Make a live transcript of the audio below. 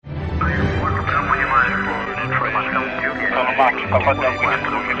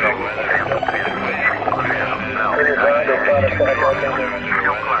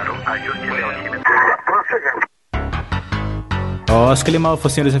Oscar Lima Alfa,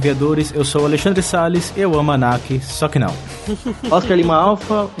 senhores aviadores, eu sou o Alexandre Salles, eu amo ANAC, só que não. Oscar Lima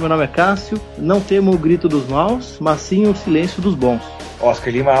Alfa, meu nome é Cássio, não temo o grito dos maus, mas sim o silêncio dos bons.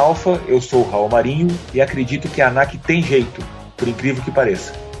 Oscar Lima Alfa, eu sou o Raul Marinho e acredito que a ANAC tem jeito, por incrível que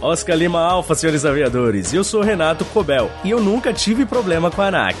pareça. Oscar Lima Alfa, senhores aviadores, eu sou Renato Cobel e eu nunca tive problema com a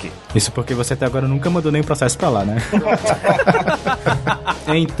ANAC. Isso porque você até agora nunca mandou nenhum processo pra lá, né?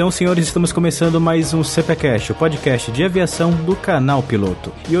 Então, senhores, estamos começando mais um CPCast, o podcast de aviação do Canal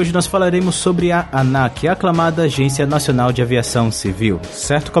Piloto. E hoje nós falaremos sobre a ANAC, a aclamada Agência Nacional de Aviação Civil.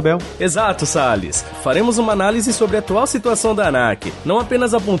 Certo, Cobel? Exato, Salles. Faremos uma análise sobre a atual situação da ANAC, não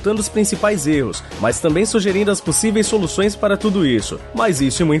apenas apontando os principais erros, mas também sugerindo as possíveis soluções para tudo isso. Mas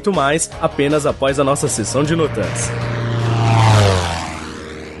isso e muito mais, apenas após a nossa sessão de notas.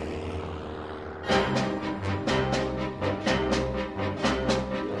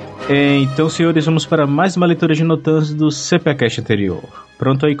 Então, senhores, vamos para mais uma leitura de notas do CPCast anterior.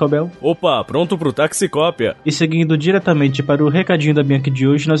 Pronto aí, Cobel? Opa, pronto pro Taxicópia. E seguindo diretamente para o recadinho da Bianchi de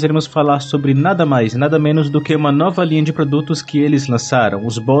hoje, nós iremos falar sobre nada mais, nada menos do que uma nova linha de produtos que eles lançaram,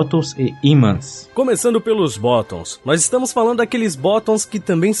 os Buttons e Imãs. Começando pelos Buttons, nós estamos falando daqueles Buttons que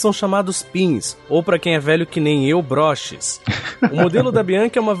também são chamados pins, ou para quem é velho que nem eu, broches. O modelo da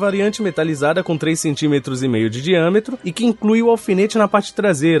Bianchi é uma variante metalizada com 3,5 cm de diâmetro e que inclui o alfinete na parte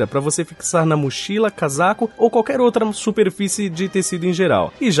traseira, para você fixar na mochila, casaco ou qualquer outra superfície de tecido em geral.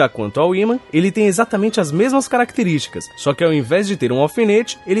 E já quanto ao ímã, ele tem exatamente as mesmas características, só que ao invés de ter um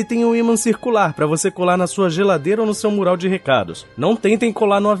alfinete, ele tem um ímã circular para você colar na sua geladeira ou no seu mural de recados. Não tentem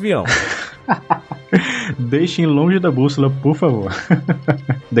colar no avião. Deixem longe da bússola, por favor.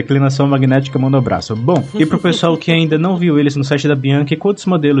 Declinação magnética monobraço. Bom, e pro pessoal que ainda não viu eles no site da Bianchi, quantos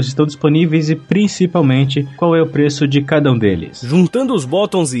modelos estão disponíveis e principalmente qual é o preço de cada um deles? Juntando os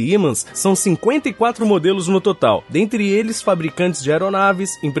Buttons e ímãs, são 54 modelos no total, dentre eles fabricantes de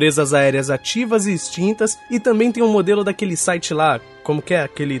aeronaves, empresas aéreas ativas e extintas, e também tem um modelo daquele site lá, como que é?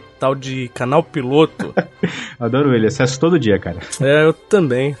 Aquele tal de Canal Piloto. Adoro ele, acesso todo dia, cara. É, eu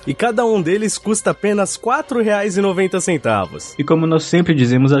também. E cada um deles custa apenas R$ 4,90. E como nós sempre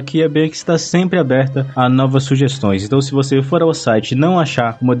dizemos aqui, a Bianchi está sempre aberta a novas sugestões. Então se você for ao site e não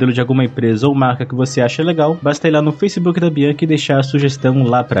achar o modelo de alguma empresa ou marca que você acha legal, basta ir lá no Facebook da Bianchi e deixar a sugestão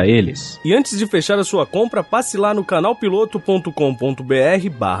lá pra eles. E antes de fechar a sua compra, passe lá no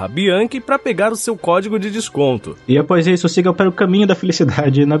canalpiloto.com.br/Bianchi para pegar o seu código de desconto. E após isso, siga para o caminho da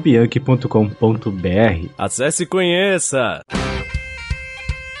felicidade na bianchi.com.br. Acesse e conheça!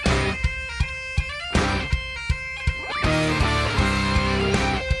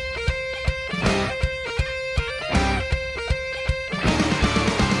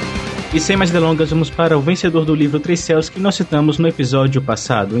 E sem mais delongas, vamos para o vencedor do livro Três Céus que nós citamos no episódio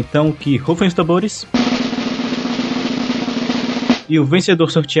passado. Então, que rufem os tambores. E o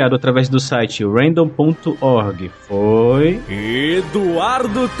vencedor sorteado através do site random.org foi...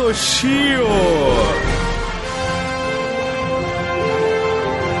 Eduardo Toshio!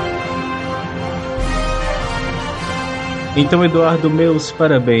 Então, Eduardo, meus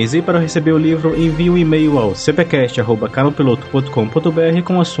parabéns. E para receber o livro, envie um e-mail ao cpcast@canalpiloto.com.br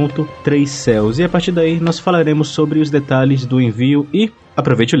com o assunto Três Céus. E a partir daí, nós falaremos sobre os detalhes do envio e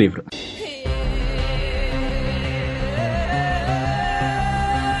aproveite o livro.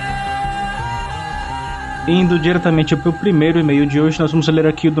 Indo diretamente para o primeiro e-mail de hoje, nós vamos ler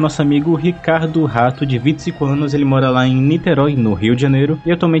aqui o do nosso amigo Ricardo Rato, de 25 anos. Ele mora lá em Niterói, no Rio de Janeiro,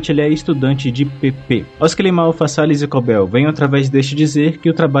 e atualmente ele é estudante de PP. Oscar Lima Alfa, Salles e Cobel, venho através deste dizer que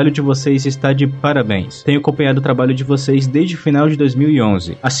o trabalho de vocês está de parabéns. Tenho acompanhado o trabalho de vocês desde o final de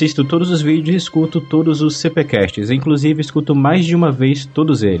 2011. Assisto todos os vídeos e escuto todos os CPcasts, inclusive escuto mais de uma vez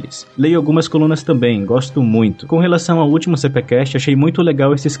todos eles. Leio algumas colunas também, gosto muito. Com relação ao último CPcast, achei muito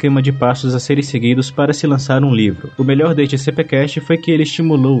legal esse esquema de passos a serem seguidos para se lançar um livro. O melhor deste CPcast foi que ele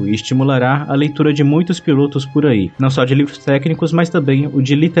estimulou e estimulará a leitura de muitos pilotos por aí, não só de livros técnicos, mas também o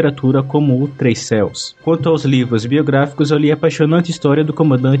de literatura como o Três Céus. Quanto aos livros biográficos, eu li a apaixonante história do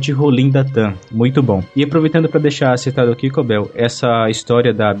comandante Rolim Datan, muito bom. E aproveitando para deixar citado aqui, Cobel, essa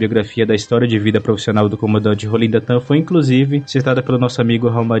história da biografia da história de vida profissional do comandante Rolim Datan foi inclusive citada pelo nosso amigo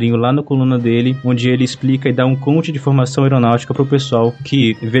Raul Marinho lá na coluna dele, onde ele explica e dá um conte de formação aeronáutica para o pessoal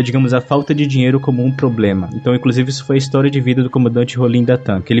que vê, digamos, a falta de dinheiro como um problema problema. Então, inclusive, isso foi a história de vida do comandante Rolim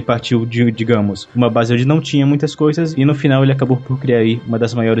Datan, que ele partiu de, digamos, uma base onde não tinha muitas coisas e no final ele acabou por criar aí uma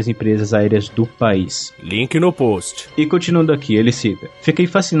das maiores empresas aéreas do país. Link no post. E continuando aqui, ele cita: fiquei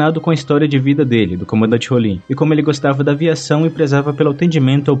fascinado com a história de vida dele, do comandante Rolim, e como ele gostava da aviação e prezava pelo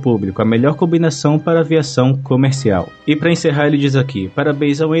atendimento ao público, a melhor combinação para a aviação comercial. E para encerrar ele diz aqui: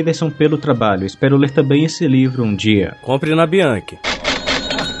 parabéns ao Anderson pelo trabalho, espero ler também esse livro um dia. Compre na Bianchi.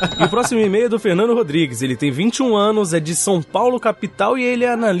 E o próximo e-mail é do Fernando Rodrigues. Ele tem 21 anos, é de São Paulo, capital, e ele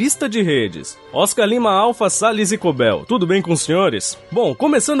é analista de redes. Oscar Lima Alfa, Salles e Cobel. Tudo bem com os senhores? Bom,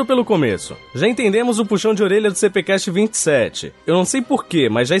 começando pelo começo. Já entendemos o puxão de orelha do CPcast 27. Eu não sei porquê,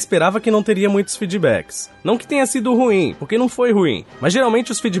 mas já esperava que não teria muitos feedbacks. Não que tenha sido ruim, porque não foi ruim. Mas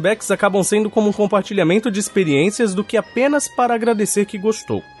geralmente os feedbacks acabam sendo como um compartilhamento de experiências do que apenas para agradecer que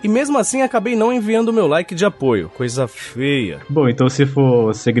gostou. E mesmo assim acabei não enviando meu like de apoio. Coisa feia. Bom, então se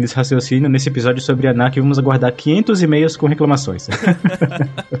for seguir esse raciocínio, nesse episódio sobre a ANAC vamos aguardar 500 e-mails com reclamações.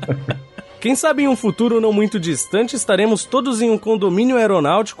 Quem sabe em um futuro não muito distante estaremos todos em um condomínio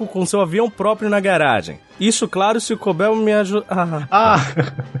aeronáutico com seu avião próprio na garagem. Isso, claro, se o Cobel me ajudar...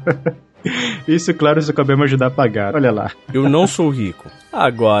 Isso, claro, se o Cobel me ajudar a pagar. Olha lá. Eu não sou rico.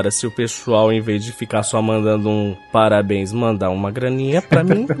 Agora, se o pessoal, em vez de ficar só mandando um parabéns, mandar uma graninha pra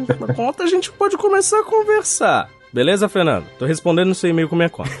mim, na conta a gente pode começar a conversar. Beleza, Fernando? Tô respondendo no seu e-mail com minha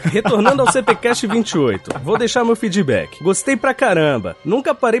conta. Retornando ao CPcast 28, vou deixar meu feedback. Gostei pra caramba.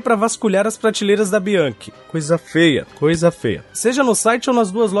 Nunca parei pra vasculhar as prateleiras da Bianchi. Coisa feia, coisa feia. Seja no site ou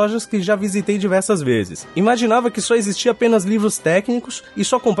nas duas lojas que já visitei diversas vezes. Imaginava que só existia apenas livros técnicos e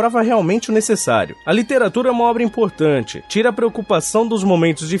só comprava realmente o necessário. A literatura é uma obra importante. Tira a preocupação dos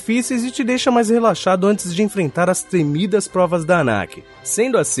momentos difíceis e te deixa mais relaxado antes de enfrentar as temidas provas da ANAC.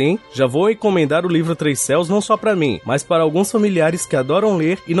 Sendo assim, já vou encomendar o livro Três Céus não só pra mim, mas para alguns familiares que adoram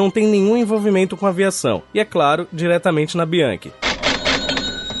ler e não têm nenhum envolvimento com aviação. E é claro, diretamente na Bianchi.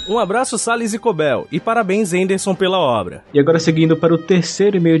 Um abraço, Salles e Cobel, e parabéns, Anderson, pela obra. E agora, seguindo para o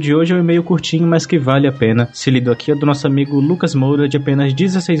terceiro e-mail de hoje, é um e-mail curtinho, mas que vale a pena. Se lido aqui é do nosso amigo Lucas Moura, de apenas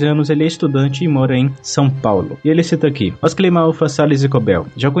 16 anos, ele é estudante e mora em São Paulo. E ele cita aqui: Oscar Lima Alfa, Salles e Cobel.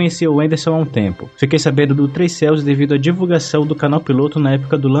 Já conheci o Anderson há um tempo. Fiquei sabendo do Três Céus devido à divulgação do canal piloto na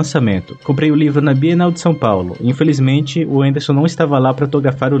época do lançamento. Comprei o livro na Bienal de São Paulo. Infelizmente, o Anderson não estava lá para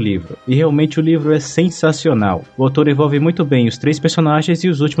autografar o livro. E realmente o livro é sensacional. O autor envolve muito bem os 3 personagens e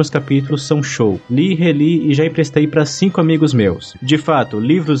os últimos capítulos são show. Li, reli e já emprestei para 5 amigos meus. De fato,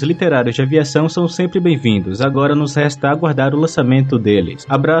 livros literários de aviação são sempre bem-vindos. Agora nos resta aguardar o lançamento deles.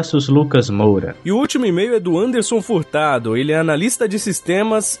 Abraços, Lucas Moura. E o último e-mail é do Anderson Furtado. Ele é analista de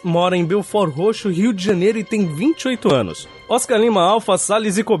sistemas, mora em Belfort Roxo, Rio de Janeiro e tem 28 anos. Oscar Lima Alfa,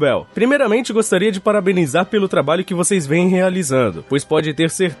 Salles e Cobel. Primeiramente, gostaria de parabenizar pelo trabalho que vocês vêm realizando, pois pode ter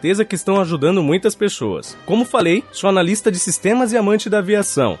certeza que estão ajudando muitas pessoas. Como falei, sou analista de sistemas e amante da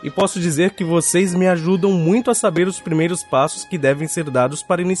aviação, e posso dizer que vocês me ajudam muito a saber os primeiros passos que devem ser dados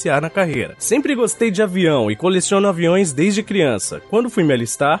para iniciar na carreira. Sempre gostei de avião e coleciono aviões desde criança. Quando fui me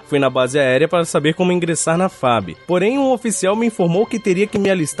alistar, fui na base aérea para saber como ingressar na FAB. Porém, um oficial me informou que teria que me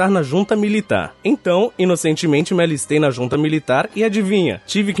alistar na junta militar. Então, inocentemente me alistei na junta militar e adivinha,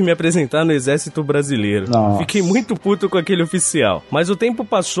 tive que me apresentar no exército brasileiro. Nossa. Fiquei muito puto com aquele oficial, mas o tempo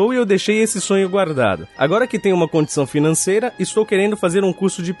passou e eu deixei esse sonho guardado. Agora que tenho uma condição financeira, estou querendo fazer um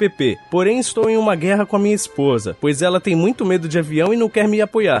curso de PP, porém estou em uma guerra com a minha esposa, pois ela tem muito medo de avião e não quer me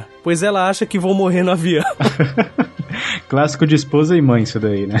apoiar, pois ela acha que vou morrer no avião. Clássico de esposa e mãe isso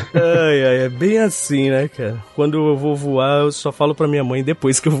daí, né? É bem assim, né, cara? Quando eu vou voar, eu só falo pra minha mãe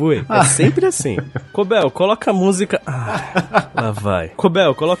depois que eu voei. É sempre assim. Cobel, coloca a música... lá vai.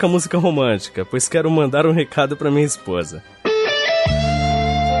 Cobel, coloca a música romântica, pois quero mandar um recado pra minha esposa.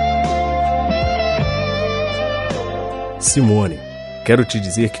 Simone, quero te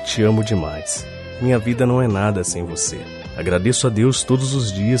dizer que te amo demais. Minha vida não é nada sem você. Agradeço a Deus todos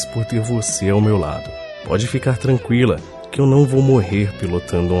os dias por ter você ao meu lado. Pode ficar tranquila, que eu não vou morrer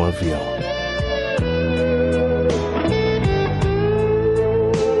pilotando um avião.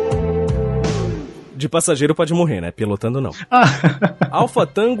 De passageiro pode morrer, né? Pilotando não. Alfa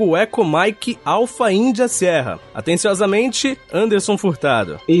Tango Eco Mike Alfa Índia Sierra. Atenciosamente, Anderson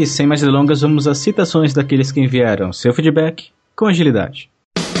Furtado. E sem mais delongas, vamos às citações daqueles que enviaram seu feedback com agilidade.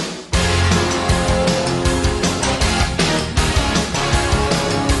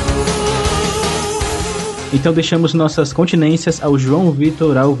 Então deixamos nossas continências ao João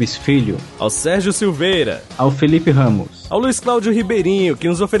Vitor Alves Filho, ao Sérgio Silveira, ao Felipe Ramos, ao Luiz Cláudio Ribeirinho, que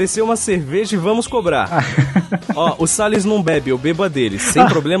nos ofereceu uma cerveja e vamos cobrar. Ó, o Salles não bebe, eu bebo a dele, sem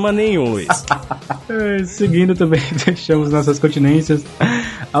problema nenhum, Luiz. Seguindo também, deixamos nossas continências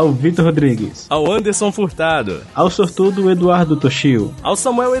ao Vitor Rodrigues, ao Anderson Furtado, ao sortudo Eduardo Toshio, ao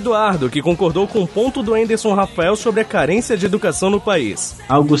Samuel Eduardo, que concordou com o ponto do Anderson Rafael sobre a carência de educação no país,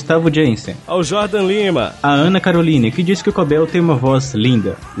 ao Gustavo Jensen, ao Jordan Lima, a Ana Caroline, que diz que o Cobel tem uma voz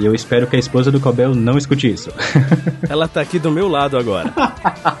linda, e eu espero que a esposa do Cobel não escute isso. Ela tá aqui do meu lado agora.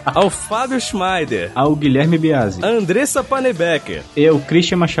 Ao Fábio Schmeider, ao Guilherme Biasi, a Andressa Panebecker e ao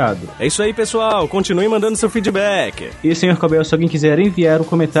Christian Machado. É isso aí, pessoal, continue mandando seu feedback. E, senhor Cobel, se alguém quiser enviar um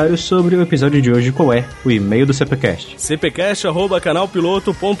comentário sobre o episódio de hoje, qual é o e-mail do CPCast?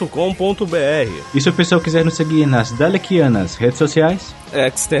 cpcast@canalpiloto.com.br. E se o pessoal quiser nos seguir nas Dalekianas redes sociais?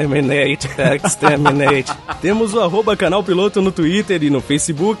 Exterminate. Temos o @canalpiloto no Twitter e no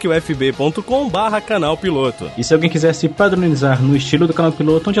Facebook, o fb.com/canalpiloto. E se alguém quiser se padronizar no estilo do Canal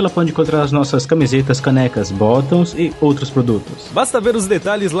Piloto, onde ela pode encontrar as nossas camisetas, canecas, bottoms e outros produtos? Basta ver os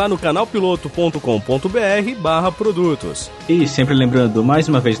detalhes lá no canalpiloto.com.br/produtos. E sempre lembrando, mais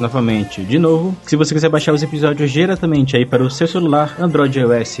uma vez, novamente, de novo, que se você quiser baixar os episódios diretamente aí para o seu celular, Android,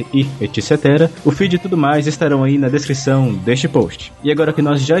 iOS e etc., o feed e tudo mais estarão aí na descrição deste post. E agora que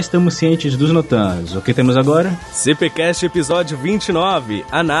nós já estamos cientes dos Notans, o que temos agora? CPCast episódio 29,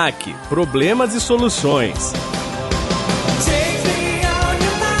 ANAC, Problemas e Soluções.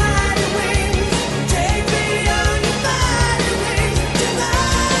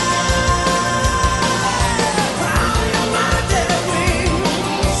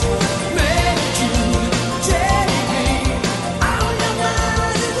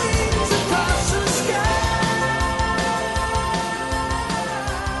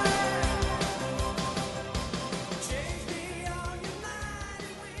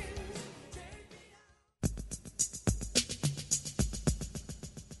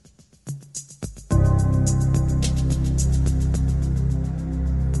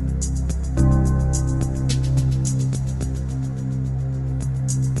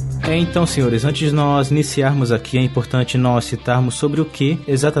 Então, senhores, antes de nós iniciarmos aqui, é importante nós citarmos sobre o que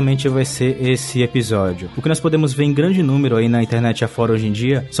exatamente vai ser esse episódio. O que nós podemos ver em grande número aí na internet afora hoje em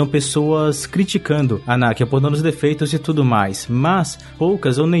dia são pessoas criticando a ANAC, apontando os defeitos e tudo mais, mas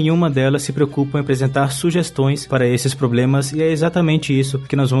poucas ou nenhuma delas se preocupam em apresentar sugestões para esses problemas, e é exatamente isso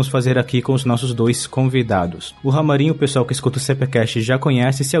que nós vamos fazer aqui com os nossos dois convidados. O Ramarinho, o pessoal que escuta o CPCast já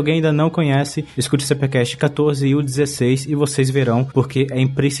conhece, se alguém ainda não conhece, escute o CPCast 14 e o 16 e vocês verão porque é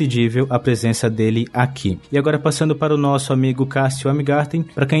imprescindível a presença dele aqui. E agora passando para o nosso amigo Cássio Amigarten,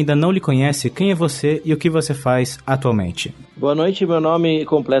 para quem ainda não lhe conhece, quem é você e o que você faz atualmente? Boa noite, meu nome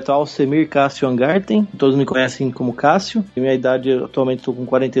completo é Alcemir Cássio Angarten, todos me conhecem como Cássio, minha idade atualmente estou com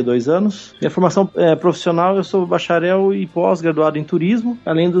 42 anos, minha formação profissional, eu sou bacharel e pós-graduado em turismo,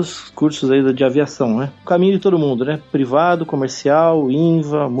 além dos cursos aí de aviação, né? O caminho de todo mundo, né? Privado, comercial,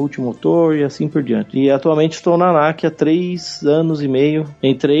 INVA, multimotor e assim por diante. E atualmente estou na ANAC há 3 anos e meio,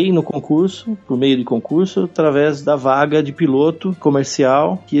 entrei no concurso, por meio de concurso, através da vaga de piloto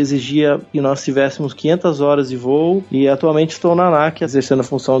comercial, que exigia que nós tivéssemos 500 horas de voo, e atualmente estou na ANAC, exercendo a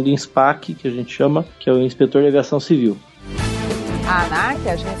função de INSPAC, que a gente chama, que é o Inspetor de Aviação Civil. A ANAC,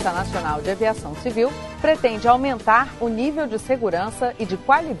 Agência Nacional de Aviação Civil, pretende aumentar o nível de segurança e de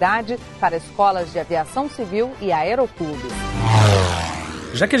qualidade para escolas de aviação civil e aeroclubes.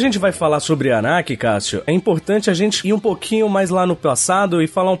 Já que a gente vai falar sobre a ANAC, Cássio, é importante a gente ir um pouquinho mais lá no passado e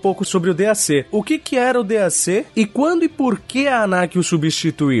falar um pouco sobre o DAC. O que era o DAC e quando e por que a ANAC o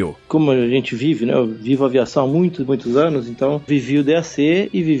substituiu? Como a gente vive, né? Eu vivo aviação há muitos anos, então vivi o DAC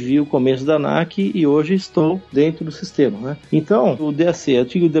e vivi o começo da ANAC e hoje estou dentro do sistema, né? Então, o DAC,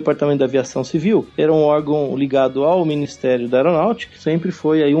 antigo Departamento da Aviação Civil, era um órgão ligado ao Ministério da Aeronáutica, sempre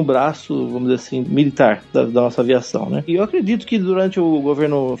foi aí um braço, vamos dizer assim, militar da nossa aviação, né? E eu acredito que durante o governo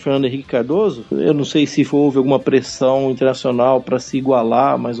Fernando Henrique Cardoso, eu não sei se houve alguma pressão internacional para se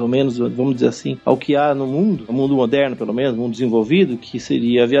igualar, mais ou menos, vamos dizer assim, ao que há no mundo moderno pelo menos, mundo desenvolvido, que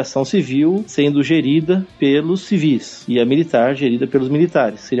seria a aviação civil sendo gerida pelos civis e a militar gerida pelos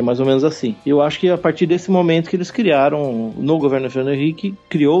militares, seria mais ou menos assim. Eu acho que a partir desse momento que eles criaram, no governo Fernando Henrique,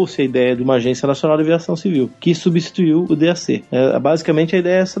 criou-se a ideia de uma Agência Nacional de Aviação Civil, que substituiu o DAC. Basicamente a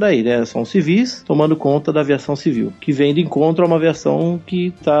ideia é essa daí, né? São civis tomando conta da aviação civil, que vem de encontro a uma aviação que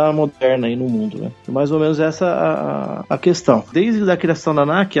está moderna aí no mundo, né? Mais ou menos essa a questão. Desde a criação da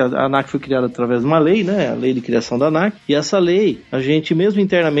ANAC, a ANAC foi criada através de uma lei, né? A lei de criação da ANAC, e essa lei, a gente mesmo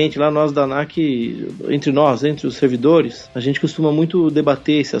internamente, lá nós da ANAC, entre os servidores, a gente costuma muito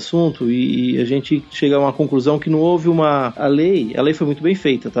debater esse assunto e a gente chega a uma conclusão que não houve a lei foi muito bem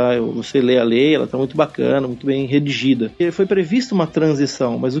feita, tá? Você lê a lei, ela está muito bacana, muito bem redigida. E foi prevista uma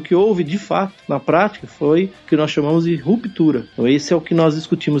transição, mas o que houve de fato, na prática, foi o que nós chamamos de ruptura. Então esse é o que nós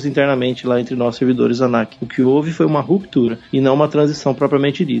discutimos internamente lá entre nós servidores da ANAC. O que houve foi uma ruptura e não uma transição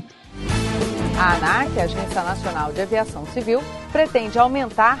propriamente dita. A ANAC, Agência Nacional de Aviação Civil, pretende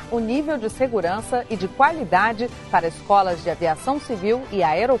aumentar o nível de segurança e de qualidade para escolas de aviação civil e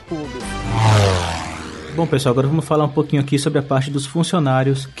aeroclubes. Bom, pessoal, agora vamos falar um pouquinho aqui sobre a parte dos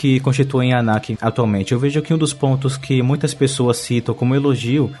funcionários que constituem a ANAC atualmente. Eu vejo que um dos pontos que muitas pessoas citam como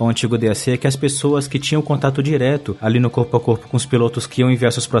elogio ao antigo DAC é que as pessoas que tinham contato direto ali no corpo a corpo com os pilotos que iam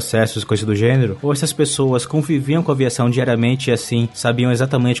enviar seus processos e coisas do gênero, ou essas pessoas conviviam com a aviação diariamente e assim sabiam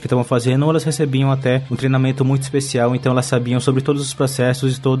exatamente o que estavam fazendo, ou elas recebiam até um treinamento muito especial, então elas sabiam sobre todos os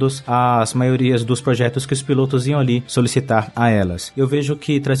processos e todas as maiorias dos projetos que os pilotos iam ali solicitar a elas. Eu vejo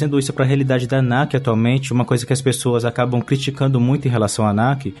que, trazendo isso para a realidade da ANAC atualmente, uma coisa que as pessoas acabam criticando muito em relação à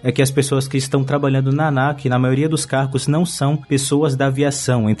ANAC é que as pessoas que estão trabalhando na ANAC, na maioria dos cargos, não são pessoas da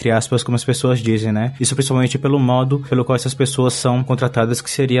aviação, entre aspas, como as pessoas dizem, né? Isso principalmente pelo modo pelo qual essas pessoas são contratadas, que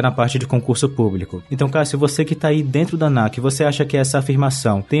seria na parte de concurso público. Então, Cássio, você que está aí dentro da ANAC, você acha que essa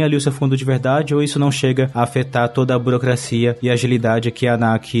afirmação tem ali o seu fundo de verdade ou isso não chega a afetar toda a burocracia e agilidade que a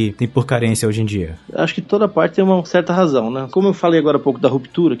ANAC tem por carência hoje em dia? Acho que toda parte tem uma certa razão, né? Como eu falei agora há pouco da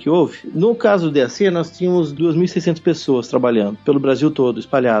ruptura que houve, no caso do DAC, nós tínhamos 2.600 pessoas trabalhando pelo Brasil todo,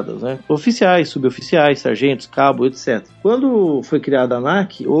 espalhadas, né? Oficiais, suboficiais, sargentos, cabo, etc. Quando foi criada a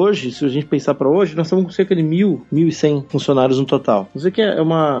ANAC, hoje, se a gente pensar para hoje, nós estamos com cerca de 1.100 funcionários no total. Você que é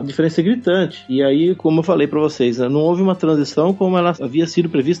uma diferença gritante. E aí, como eu falei para vocês, né, não houve uma transição como ela havia sido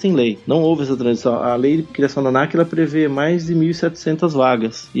prevista em lei. Não houve essa transição. A lei de criação da ANAC, ela prevê mais de 1.700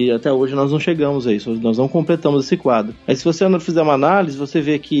 vagas. E até hoje nós não chegamos a isso. Nós não completamos esse quadro. Aí se você fizer uma análise, você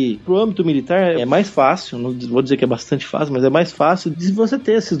vê que pro âmbito militar é mais fácil, não vou dizer que é bastante fácil, mas é mais fácil de você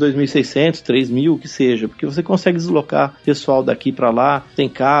ter esses 2.600, 3.000, que seja, porque você consegue deslocar pessoal daqui para lá, tem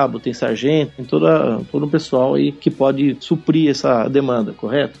cabo, tem sargento, tem todo um pessoal aí que pode suprir essa demanda,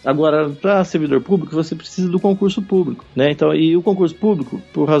 correto? Agora, para servidor público, você precisa do concurso público, né? Então, e o concurso público,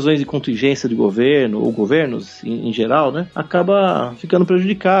 por razões de contingência de governo, ou governos em geral, né, acaba ficando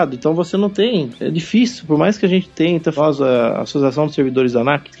prejudicado. Então, você não tem, é difícil, por mais que a gente tenta, faz a Associação dos Servidores da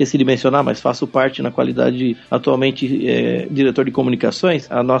ANAC, esqueci de mencionar, mas faço parte na qualidade de, atualmente, diretor de comunicações,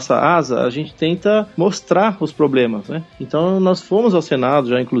 a nossa asa, a gente tenta mostrar os problemas, né? Então, nós fomos ao Senado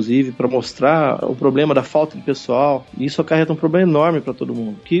já, inclusive, para mostrar o problema da falta de pessoal, e isso acarreta um problema enorme para todo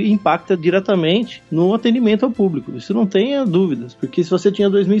mundo, que impacta diretamente no atendimento ao público. Isso não tenha dúvidas, porque se você tinha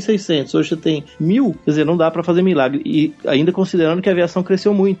 2.600, hoje você tem 1.000, quer dizer, não dá para fazer milagre, e ainda considerando que a aviação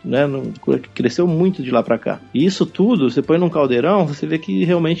cresceu muito, né? Cresceu muito de lá para cá. E isso tudo, você põe num caldeirão, você vê que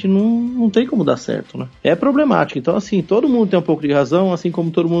realmente não tem como dar certo, né? É problemático. Então, assim, todo mundo tem um pouco de razão, assim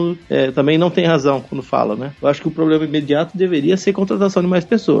como todo mundo também não tem razão quando fala, né? Eu acho que o problema imediato deveria ser a contratação de mais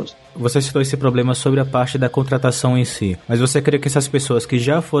pessoas. Você citou esse problema sobre a parte da contratação em si, mas você crê que essas pessoas que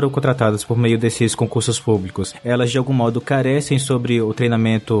já foram contratadas por meio desses concursos públicos, elas de algum modo carecem sobre o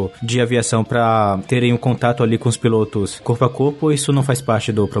treinamento de aviação para terem um contato ali com os pilotos corpo a corpo, ou isso não faz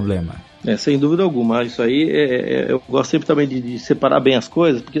parte do problema? Sem dúvida alguma. Isso aí, eu gosto sempre também de separar bem as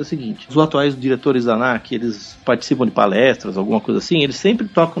coisas, porque é o seguinte, os atuais diretores da ANAC, eles participam de palestras, alguma coisa assim, eles sempre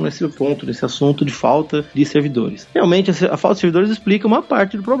tocam nesse ponto, nesse assunto de falta de servidores. Realmente, a falta de servidores explica uma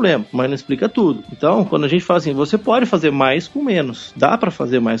parte do problema, mas não explica tudo. Então, quando a gente fala assim, você pode fazer mais com menos, dá para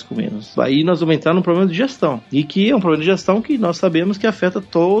fazer mais com menos. Aí nós vamos entrar num problema de gestão, e que é um problema de gestão que nós sabemos que afeta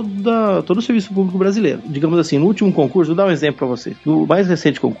todo o serviço público brasileiro. Digamos assim, no último concurso, vou dar um exemplo para vocês. No mais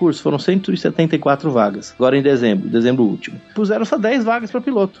recente concurso, foram 174 vagas, agora em dezembro último. Puseram só 10 vagas para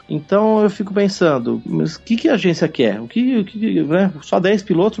piloto. Então eu fico pensando, mas o que a agência quer? Né? Só 10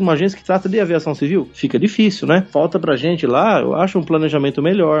 pilotos numa agência que trata de aviação civil? Fica difícil, né? Falta pra gente lá, eu acho, um planejamento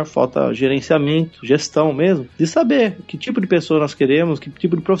melhor, falta gerenciamento, gestão mesmo, de saber que tipo de pessoa nós queremos, que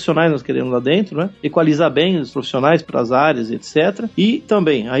tipo de profissionais nós queremos lá dentro, né? Equalizar bem os profissionais para as áreas, etc. E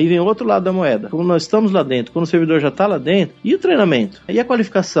também, aí vem outro lado da moeda. Quando nós estamos lá dentro, quando o servidor já está lá dentro, e o treinamento? E a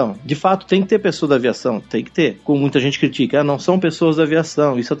qualificação? De fato, tem que ter pessoa da aviação, tem que ter. Como muita gente critica, não são pessoas da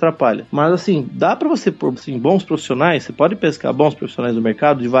aviação, isso atrapalha. Mas assim, dá para você pôr assim, bons profissionais, você pode pescar bons profissionais no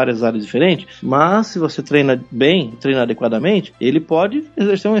mercado de várias áreas diferentes, mas se você treina bem, treina adequadamente, ele pode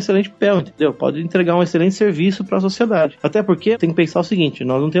exercer um excelente papel, entendeu? Pode entregar um excelente serviço para a sociedade. Até porque tem que pensar o seguinte,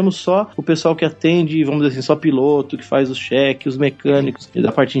 nós não temos só o pessoal que atende, vamos dizer assim, só piloto, que faz os cheques, os mecânicos,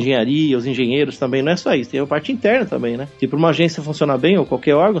 da parte de engenharia, os engenheiros também, não é só isso, tem a parte interna também, né? E para uma agência funcionar bem, ou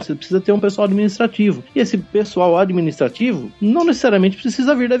qualquer órgão, você precisa precisa ter um pessoal administrativo. E esse pessoal administrativo não necessariamente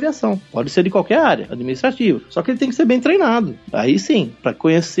precisa vir da aviação. Pode ser de qualquer área administrativa. Só que ele tem que ser bem treinado. Aí sim, para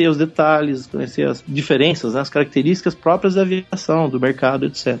conhecer os detalhes, conhecer as diferenças, né, as características próprias da aviação, do mercado,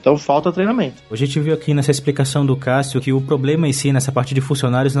 etc. Então falta treinamento. A gente viu aqui nessa explicação do Cássio que o problema em si, nessa parte de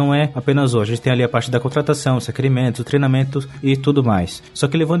funcionários, não é apenas hoje. A gente tem ali a parte da contratação, os requerimentos, treinamentos e tudo mais. Só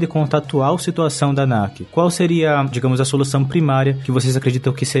que levando em conta a atual situação da ANAC, qual seria, digamos, a solução primária que vocês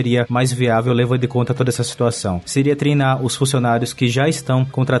acreditam que seria mais viável levando em conta toda essa situação? Seria treinar os funcionários que já estão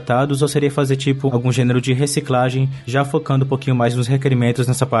contratados ou seria fazer tipo algum gênero de reciclagem, já focando um pouquinho mais nos requerimentos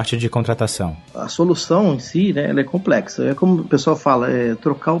nessa parte de contratação? A solução em si, né, ela é complexa. É como o pessoal fala, é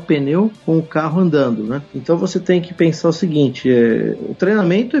trocar o pneu com o carro andando, né? Então você tem que pensar o seguinte, o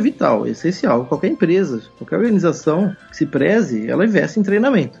treinamento é vital, é essencial. Qualquer empresa, qualquer organização que se preze, ela investe em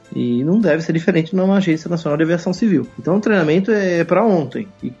treinamento. E não deve ser diferente numa Agência Nacional de Aviação Civil. Então o treinamento é para ontem.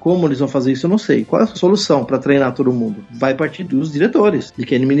 E como eles vão fazer isso, eu não sei. Qual é a solução para treinar todo mundo? Vai partir dos diretores, de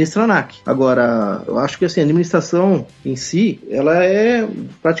quem administra a ANAC. Agora, eu acho que assim, a administração em si, ela é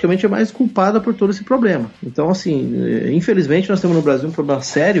praticamente a mais culpada por todo esse problema. Então, assim, infelizmente nós temos no Brasil um problema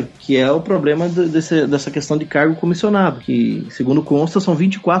sério, que é o problema dessa questão de cargo comissionado, que, segundo consta, são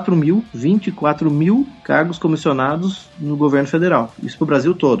 24 mil cargos comissionados no governo federal. Isso pro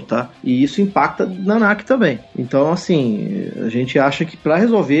Brasil todo, tá? E isso impacta na ANAC também. Então, assim, a gente acha que para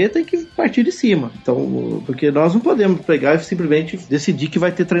resolver tem que partir de cima. Então, porque nós não podemos pegar e simplesmente decidir que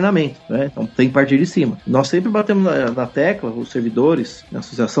vai ter treinamento, né? Então, tem que partir de cima. Nós sempre batemos na tecla, os servidores, na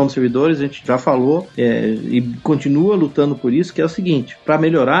Associação dos Servidores, a gente já falou e continua lutando por isso, que é o seguinte, para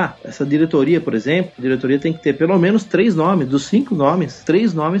melhorar essa diretoria, por exemplo, a diretoria tem que ter pelo menos 3 nomes, dos 5 nomes,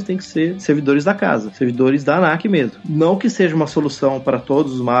 3 nomes tem que ser servidores da casa, servidores da ANAC mesmo. Não que seja uma solução para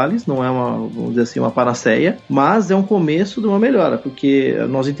todos os males, não é vamos dizer assim, uma panaceia, mas é um começo de uma melhora, porque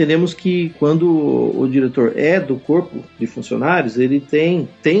nós entendemos que quando o diretor é do corpo de funcionários, ele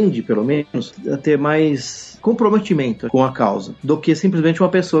tende, pelo menos, a ter mais comprometimento com a causa, do que simplesmente uma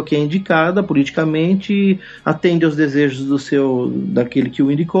pessoa que é indicada politicamente, atende aos desejos daquele que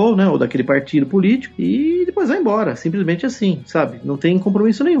o indicou, né, ou daquele partido político, e depois vai embora, simplesmente assim, sabe? Não tem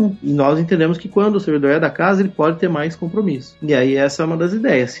compromisso nenhum. E nós entendemos que quando o servidor é da casa, ele pode ter mais compromisso. E aí essa é uma das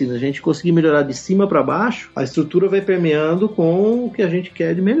ideias. Se a gente conseguir melhorar de cima para baixo, a estrutura vai permeando com o que a gente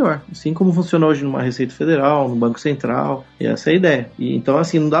quer de melhor. Assim como funciona hoje numa Receita Federal, no Banco Central, e essa é a ideia. E, então,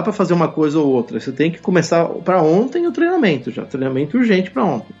 assim, não dá para fazer uma coisa ou outra. Você tem que começar para ontem o treinamento urgente para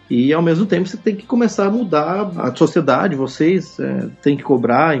ontem. E ao mesmo tempo você tem que começar a mudar a sociedade, vocês tem que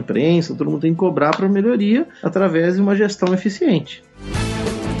cobrar, a imprensa, todo mundo tem que cobrar para melhoria através de uma gestão eficiente.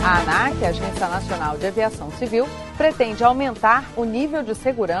 A ANAC, Agência Nacional de Aviação Civil, pretende aumentar o nível de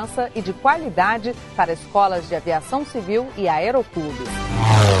segurança e de qualidade para escolas de aviação civil e aeroclubes.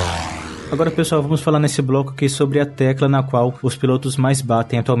 Agora, pessoal, vamos falar nesse bloco aqui sobre a tecla na qual os pilotos mais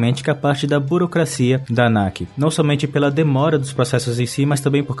batem atualmente, que é a parte da burocracia da ANAC. Não somente pela demora dos processos em si, mas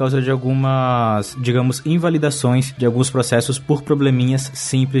também por causa de algumas, digamos, invalidações de alguns processos por probleminhas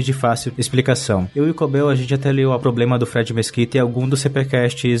simples de fácil explicação. Eu e o Cobel, a gente até leu o problema do Fred Mesquita e algum dos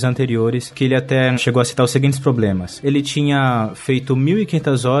CPcasts anteriores, que ele até chegou a citar os seguintes problemas. Ele tinha feito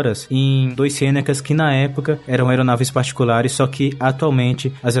 1.500 horas em 2 Cênecas que na época eram aeronaves particulares, só que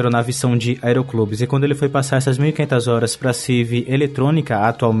atualmente as aeronaves são de aeroclubes. E quando ele foi passar essas 1.500 horas para a CIV eletrônica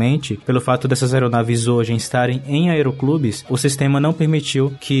atualmente, pelo fato dessas aeronaves hoje estarem em aeroclubes, o sistema não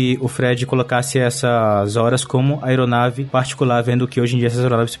permitiu que o Fred colocasse essas horas como aeronave particular, vendo que hoje em dia essas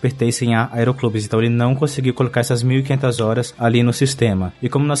aeronaves pertencem a aeroclubes. Então ele não conseguiu colocar essas 1.500 horas ali no sistema. E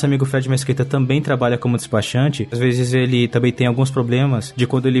como nosso amigo Fred Mesquita também trabalha como despachante, às vezes ele também tem alguns problemas de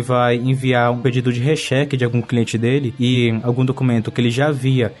quando ele vai enviar um pedido de recheque de algum cliente dele e algum documento que ele já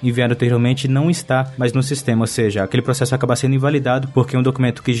havia enviado anteriormente não está mais no sistema, ou seja, aquele processo acaba sendo invalidado porque um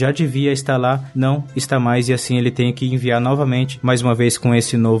documento que já devia estar lá não está mais e assim ele tem que enviar novamente, mais uma vez com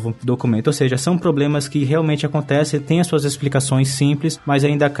esse novo documento. Ou seja, são problemas que realmente acontecem, têm as suas explicações simples, mas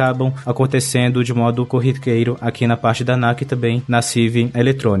ainda acabam acontecendo de modo corriqueiro aqui na parte da ANAC e também na CIV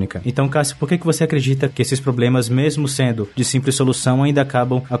eletrônica. Então, Cássio, por que você acredita que esses problemas, mesmo sendo de simples solução, ainda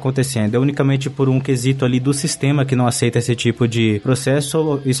acabam acontecendo? É unicamente por um quesito ali do sistema que não aceita esse tipo de processo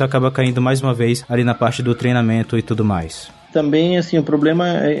ou isso acaba caindo mais uma vez ali na parte do treinamento e tudo mais? Também, assim, o problema,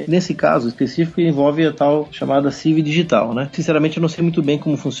 nesse caso específico, envolve a tal chamada CIV digital, né? Sinceramente, eu não sei muito bem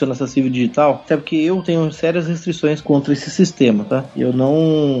como funciona essa CIV digital, até porque eu tenho sérias restrições contra esse sistema, tá? Eu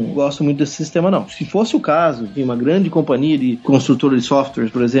não gosto muito desse sistema, não. Se fosse o caso de uma grande companhia de construtora de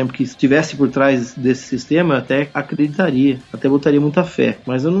softwares, por exemplo, que estivesse por trás desse sistema, eu até acreditaria, até botaria muita fé.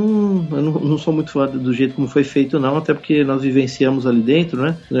 Mas eu não sou muito fã do jeito como foi feito, não, até porque nós vivenciamos ali dentro,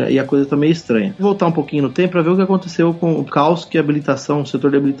 né? E a coisa tá meio estranha. Vou voltar um pouquinho no tempo para ver o que aconteceu com o caos que a habilitação, o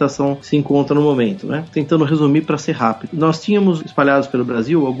setor de habilitação se encontra no momento, né? Tentando resumir para ser rápido. Nós tínhamos espalhados pelo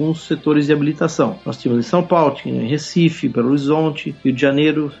Brasil alguns setores de habilitação. Nós tínhamos em São Paulo, tinha em Recife, Belo Horizonte, Rio de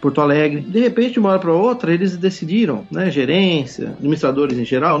Janeiro, Porto Alegre. De repente, de uma hora para outra, eles decidiram, né? Gerência, administradores em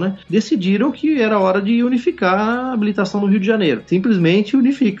geral, né? Decidiram que era hora de unificar a habilitação no Rio de Janeiro. Simplesmente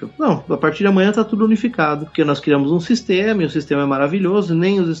unificam. Não, a partir de amanhã está tudo unificado, porque nós criamos um sistema e o sistema é maravilhoso,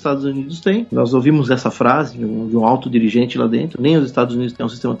 nem os Estados Unidos têm. Nós ouvimos essa frase de um alto dirigente lá dentro, nem os Estados Unidos têm um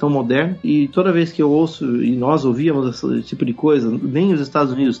sistema tão moderno, e toda vez que eu ouço e nós ouvíamos esse tipo de coisa, nem os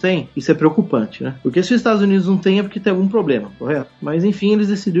Estados Unidos têm, isso é preocupante, né? Porque se os Estados Unidos não têm é porque tem algum problema, correto? Mas enfim, eles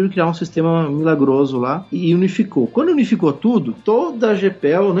decidiram criar um sistema milagroso lá e unificou. Quando unificou tudo, toda a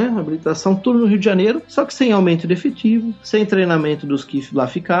GPEL, né, a habilitação, tudo no Rio de Janeiro, só que sem aumento de efetivo, sem treinamento dos que lá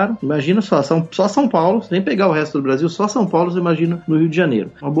ficaram. Imagina só São Paulo, sem pegar o resto do Brasil, só São Paulo, você imagina no Rio de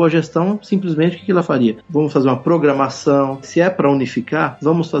Janeiro. Uma boa gestão, simplesmente, o que ela faria? Vamos fazer uma programação, se é para unificar,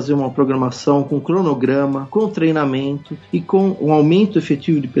 vamos fazer uma programação com cronograma, com treinamento e com um aumento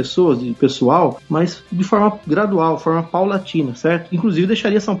efetivo de pessoas, de pessoal, mas de forma gradual, forma paulatina, certo? Inclusive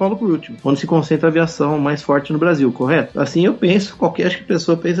deixaria São Paulo por último, onde se concentra a aviação mais forte no Brasil, correto? Assim eu penso, qualquer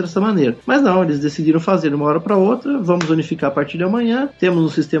pessoa pensa dessa maneira. Mas não, eles decidiram fazer de uma hora para outra, vamos unificar a partir de amanhã, temos um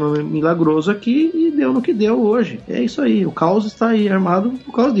sistema milagroso aqui e deu no que deu hoje. É isso aí, o caos está aí armado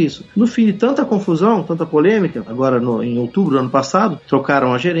por causa disso. No fim de tanta confusão, tanta polêmica, agora em outubro do ano passado,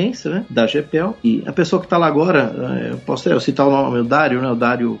 trocaram a gerência, né, da GPEL, e a pessoa que está lá agora, eu citar o nome, o Dário, né, o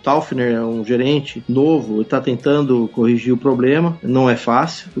Dário Taufner, é um gerente novo, está tentando corrigir o problema, não é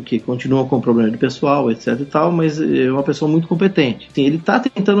fácil, porque continua com problema de pessoal, etc e tal, mas é uma pessoa muito competente. Sim, ele está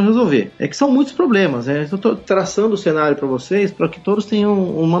tentando resolver. É que são muitos problemas, né? Eu estou traçando o cenário para vocês, para que todos tenham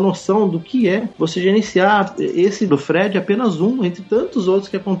uma noção do que é você gerenciar. Esse do Fred é apenas um, entre tantos outros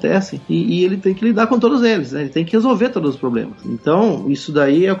que acontecem, e ele tem que lidar com todos eles, né? Ele tem que resolver todos os problemas. Então, isso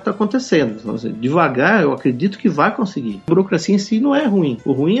daí é o que está acontecendo. Então, assim, devagar, eu acredito que vai conseguir. A burocracia em si não é ruim.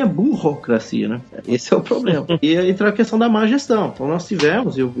 O ruim é a burocracia, né? Esse é o problema. E entra a questão da má gestão. Então, nós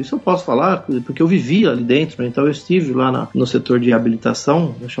tivemos, isso eu posso falar, porque eu vivi ali dentro, né? Então, eu estive lá no setor de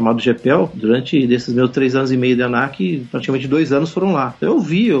habilitação, chamado GPEL, durante desses meus 3 anos e meio de ANAC, praticamente 2 anos foram lá. Eu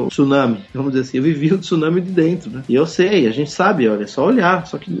vi o tsunami, vamos dizer assim, eu vivi o tsunami de dentro, né? E eu sei, a gente sabe, olha, é só olhar,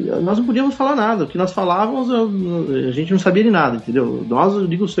 só que nós não podíamos falar nada, o que nós falávamos, a gente não sabia de nada, entendeu? Nós, eu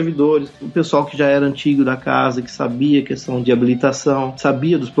digo os servidores, o pessoal que já era antigo da casa, que sabia a questão de habilitação,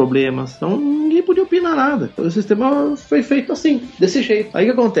 sabia dos problemas, então ninguém podia opinar nada. O sistema foi feito assim, desse jeito. Aí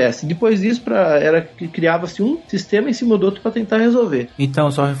o que acontece? Depois disso, criava-se um sistema em cima do outro para tentar resolver. Então,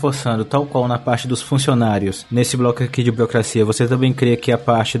 só reforçando, tal qual na parte dos funcionários, nesse bloco aqui de burocracia, você também crê que a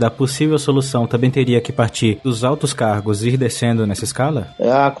parte da possível solução também teria que partir dos altos cargos e ir descendo nessa escala?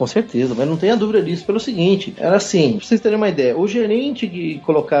 Ah, com certeza, mas não tenha dúvida disso pelo seguinte, era assim, pra vocês terem uma ideia, o gerente que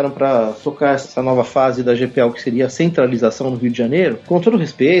colocaram para tocar essa nova fase da GPEL, que seria a centralização no Rio de Janeiro, com todo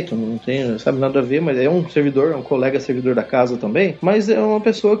respeito, não tem, sabe, nada a ver, mas é um servidor, é um colega servidor da casa também, mas é uma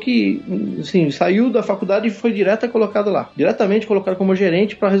pessoa que, assim, saiu da faculdade e foi colocado lá, diretamente colocado como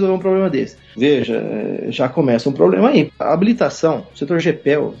gerente para resolver um problema desse. Veja, já começa um problema aí. A habilitação, o setor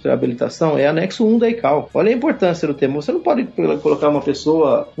GPEL, a habilitação é anexo 1 da ICAO. Olha a importância do tema. Você não pode colocar uma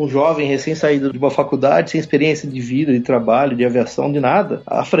pessoa, um jovem recém-saído de uma faculdade, sem experiência de vida, de trabalho, de aviação, de nada,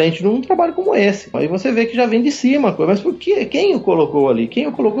 à frente de um trabalho como esse. Aí você vê que já vem de cima. Mas por quê? Quem o colocou ali? Quem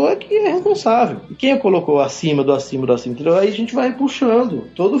o colocou é quem é responsável. E quem o colocou acima do acima do acima? Entendeu? Aí a gente vai puxando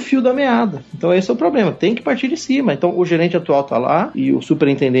todo o fio da meada. Então esse é o problema. Tem que partir de cima. Então o gerente atual está lá e o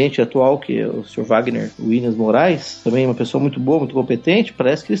superintendente atual, que é o Sr. Wagner Williams Moraes, também uma pessoa muito boa, muito competente,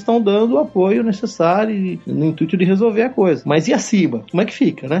 parece que eles estão dando o apoio necessário no intuito de resolver a coisa. Mas e acima? Como é que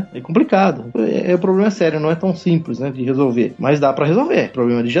fica, né? É complicado. O problema é sério, não é tão simples, né, de resolver. Mas dá para resolver.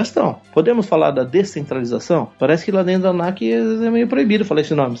 Problema de gestão. Podemos falar da descentralização? Parece que lá dentro da ANAC é meio proibido falar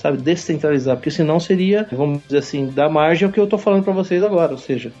esse nome, sabe? Descentralização. descentralizar, porque senão seria, vamos dizer assim, dar margem ao que eu tô falando para vocês agora, ou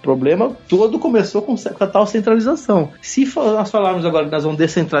seja, o problema todo começou com a tal centralização. Se nós falarmos agora que nós vamos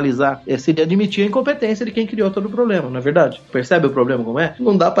descentralizar, seria admitir a incompetência de quem criou todo o problema, não é verdade? Percebe o problema como é?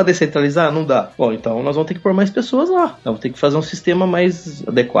 Não dá para descentralizar? Não dá. Bom, então nós vamos ter que pôr mais pessoas lá. Nós vamos ter que fazer um sistema mais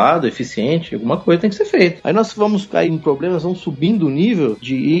adequado, eficiente, alguma coisa tem que ser feita. Aí nós vamos cair em problemas, vamos subindo o nível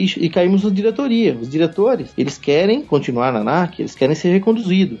e caímos na diretoria. Os diretores, eles querem continuar na ANAC, eles querem ser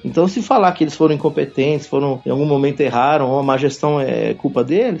reconduzidos. Então, se falar que eles foram incompetentes, em algum momento erraram, ou a má gestão é culpa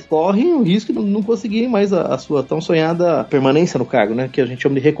deles, correm o risco de não conseguirem mais a sua tão sonhada permanência no cargo, né? Que a gente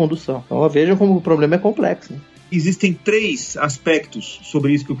chama de recondução. Então, vejam como o problema é complexo, né? Existem 3 aspectos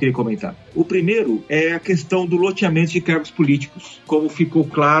sobre isso que eu queria comentar. O primeiro é a questão do loteamento de cargos políticos, como ficou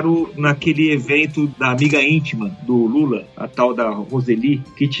claro naquele evento da amiga íntima do Lula, a tal da Roseli,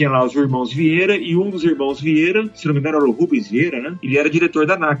 que tinha lá os irmãos Vieira, e um dos irmãos Vieira, se não me engano era o Rubens Vieira, né? Ele era diretor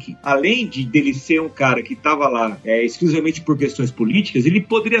da ANAC. Além dele ser um cara que estava lá exclusivamente por questões políticas, ele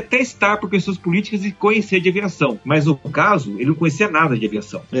poderia até estar por questões políticas e conhecer de aviação, mas no caso, ele não conhecia nada de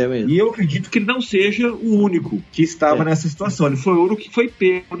aviação. É mesmo. E eu acredito que ele não seja o único que estava nessa situação. Ele foi o único que foi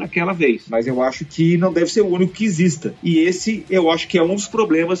pego naquela vez. Mas eu acho que não deve ser o único que exista. E esse, eu acho que é um dos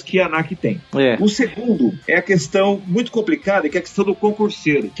problemas que a ANAC tem. O segundo é a questão muito complicada, que é a questão do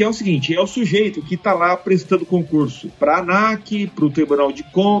concurseiro. Que é o seguinte, é o sujeito que está lá prestando concurso para a ANAC, para o Tribunal de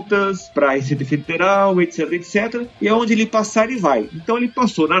Contas, para a Receita Federal, etc, etc. E aonde ele passar, ele vai. Então ele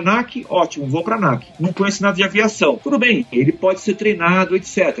passou na ANAC, ótimo, vou para a ANAC. Não conhece nada de aviação. Tudo bem, ele pode ser treinado,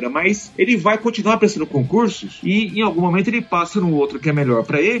 etc. Mas ele vai continuar prestando concursos e em algum momento ele passa no outro que é melhor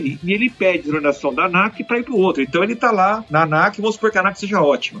para ele e ele pede exoneração da ANAC para ir pro outro. Então ele tá lá na ANAC, vamos supor que a ANAC seja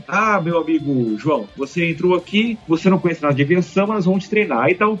ótima. Ah, meu amigo João, você entrou aqui, você não conhece nada de aviação, mas vamos te treinar.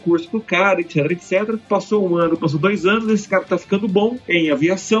 Aí dá um curso pro cara, etc, etc. Passou 1 ano, passou 2 anos, esse cara tá ficando bom em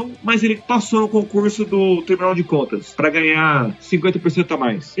aviação, mas ele passou no concurso do Tribunal de Contas para ganhar 50% a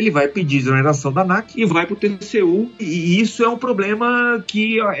mais. Ele vai pedir exoneração da ANAC e vai pro TCU, e isso é um problema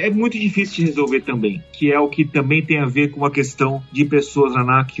que é muito difícil de resolver também, que é o que também tem a ver com a questão de pessoas na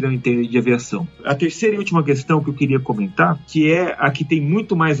ANAC que não entendem de aviação. A terceira e última questão que eu queria comentar, que é a que tem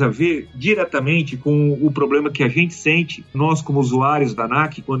muito mais a ver diretamente com o problema que a gente sente, nós como usuários da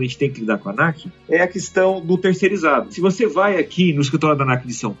ANAC, quando a gente tem que lidar com a ANAC, é a questão do terceirizado. Se você vai aqui no escritório da ANAC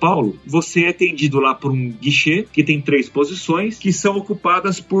de São Paulo, você é atendido lá por um guichê, que tem 3 posições, que são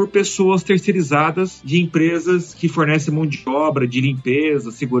ocupadas por pessoas terceirizadas de empresas que fornecem mão de obra, de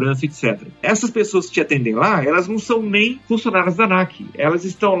limpeza, segurança, etc. Essas pessoas que te atendem lá, elas não são nem funcionárias da ANAC. Elas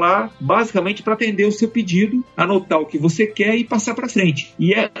estão lá basicamente para atender o seu pedido, anotar o que você quer e passar para frente.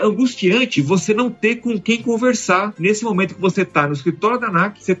 E é angustiante você não ter com quem conversar nesse momento que você está no escritório da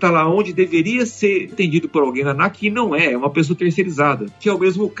ANAC, você está lá onde deveria ser atendido por alguém da ANAC e não é uma pessoa terceirizada. Que é o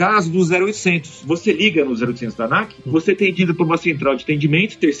mesmo caso do 0800. Você liga no 0800 da ANAC, você é atendido por uma central de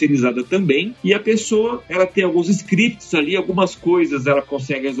atendimento terceirizada também, e a pessoa, ela tem alguns scripts ali, algumas coisas ela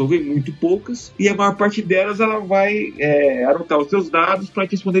consegue resolver, muito poucas, e a maior parte delas ela vai anotar os seus dados para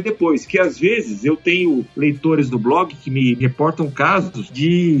te responder depois, que às vezes eu tenho leitores do blog que me reportam casos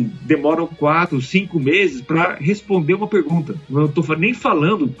demoram 4, 5 meses para responder uma pergunta. Não estou nem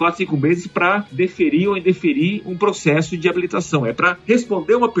falando 4, 5 meses para deferir ou indeferir um processo de habilitação, é para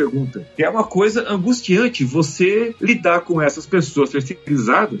responder uma pergunta. É uma coisa angustiante você lidar com essas pessoas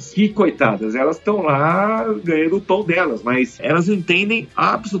terceirizadas que, coitadas, elas estão lá ganhando o pão delas, mas elas não entendem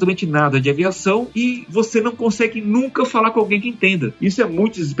absolutamente nada de aviação e você não consegue nunca falar com alguém que entenda. Isso é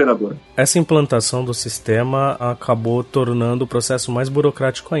muito desesperador. Essa implantação do sistema acabou tornando o processo mais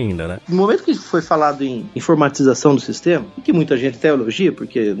burocrático ainda, né? No momento que foi falado em informatização do sistema, e que muita gente até elogia,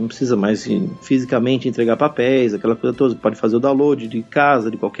 porque não precisa mais fisicamente entregar papéis, aquela coisa toda, pode fazer o download de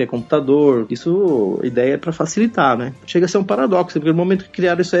casa, de qualquer computador. Isso, a ideia é para facilitar, né? Chega a ser um paradoxo, porque no momento que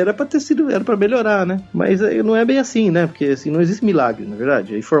criaram isso aí era para melhorar, né? Mas não é bem assim, né? Porque assim, não existe milagre, na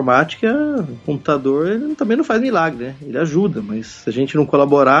verdade. A informática, o computador, ele também não faz milagre, né? Ele ajuda, mas se a gente não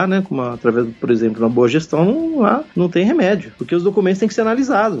colaborar, né, através, por exemplo, de uma boa gestão, não tem remédio, porque os documentos têm que ser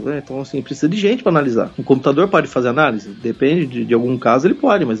analisados, né? Então, assim, precisa de gente para analisar. O computador pode fazer análise? Depende de algum caso, ele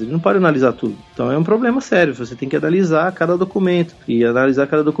pode, mas ele não pode analisar tudo. Então é um problema sério, você tem que analisar cada documento, e analisar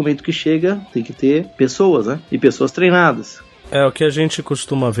cada documento que chega tem que ter pessoas, né? E pessoas treinadas. O que a gente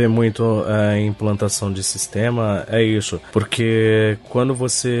costuma ver muito em implantação de sistema é isso, porque quando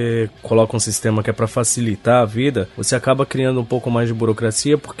você coloca um sistema que é para facilitar a vida, você acaba criando um pouco mais de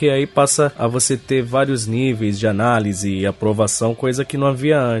burocracia, porque aí passa a você ter vários níveis de análise e aprovação, coisa que não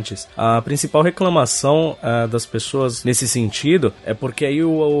havia antes. A principal reclamação das pessoas nesse sentido é porque aí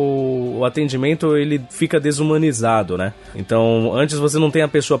o atendimento ele fica desumanizado, né? Então, antes você não tem a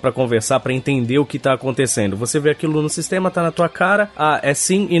pessoa para conversar, para entender o que tá acontecendo. Você vê aquilo no sistema, tá na tua cara, é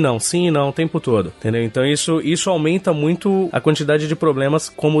sim e não o tempo todo, entendeu? Então isso aumenta muito a quantidade de problemas,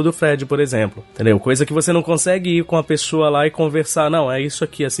 como o do Fred, por exemplo, entendeu? Coisa que você não consegue ir com a pessoa lá e conversar, não, é isso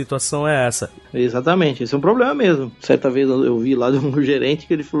aqui, a situação é essa. Exatamente, esse é um problema mesmo. Certa vez eu vi lá de um gerente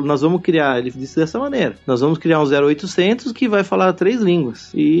que ele falou, nós vamos criar, ele disse dessa maneira, nós vamos criar um 0800 que vai falar 3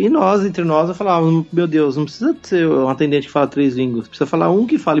 línguas. E nós, entre nós, falávamos, meu Deus, não precisa ser um atendente que fala 3 línguas, precisa falar um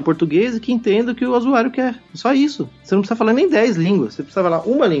que fale português e que entenda o que o usuário quer. Só isso. Você não precisa falar nem 10 línguas, você precisa falar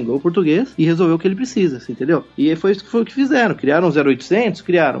uma língua, o português, e resolver o que ele precisa, assim, entendeu? E foi isso que foi o que fizeram. Criaram um 0800,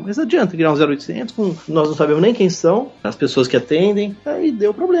 mas não adianta criar um 0800 com, nós não sabemos nem quem são as pessoas que atendem, aí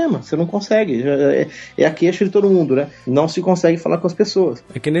deu problema, você não consegue. É a queixa de todo mundo, né? Não se consegue falar com as pessoas.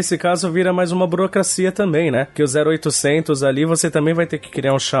 É que nesse caso vira mais uma burocracia também, né? Que o 0800 ali você também vai ter que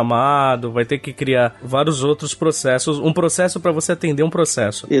criar um chamado, vai ter que criar vários outros processos, um processo para você atender um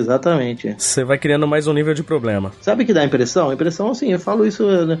processo. Exatamente. Você vai criando mais um nível de problema. Sabe que dá impressão? A impressão, assim, eu falo isso,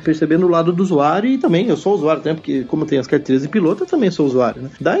 né, percebendo o lado do usuário, e também eu sou usuário, né? Porque como tem as carteiras de piloto, eu também sou usuário, né?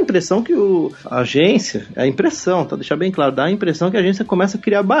 Dá a impressão que a agência, tá? Deixar bem claro, dá a impressão que a agência começa a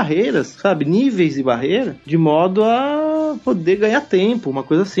criar barreiras, sabe? Níveis de barreira, de modo a poder ganhar tempo, uma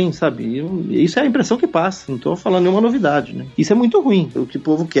coisa assim, sabe? Isso é a impressão que passa, não tô falando nenhuma novidade, né? Isso é muito ruim. O que o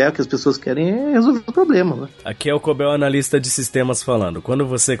povo quer, o que as pessoas querem é resolver o problema, né? Aqui é o Cobel, analista de sistemas, falando. Quando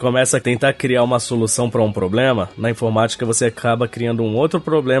você começa a tentar criar uma solução para um problema, na informática você acaba criando um outro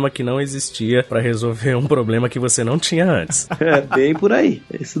problema que não existia para resolver um problema que você não tinha antes. É bem por aí,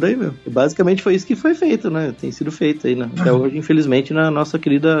 é isso daí mesmo. Basicamente foi isso que foi feito, né? Tem sido feito aí, né? Até hoje, infelizmente, na nossa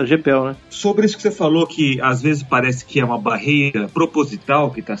querida GPEL, né? Sobre isso que você falou, que às vezes parece que é uma barreira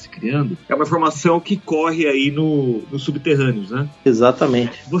proposital que está se criando, é uma informação que corre aí nos subterrâneos, né?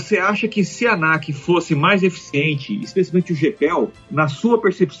 Exatamente. Você acha que se a ANAC fosse mais eficiente, especialmente o GPEL, na sua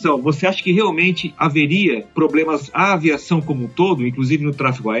percepção, você acha que realmente haveria problemas à aviação como um todo, inclusive no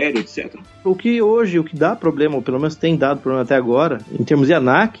tráfego aéreo, etc? O que dá problema, ou pelo menos tem dado problema até agora, em termos de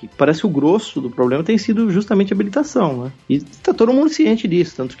ANAC, parece que o grosso do problema tem sido justamente a habilitação, né? E tá todo mundo ciente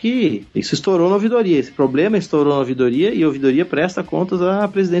disso, tanto que isso estourou na ouvidoria, esse problema estourou na ouvidoria, e a ouvidoria presta contas à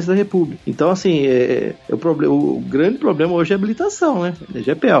presidência da República. Então, assim, o grande problema hoje é a habilitação, né? É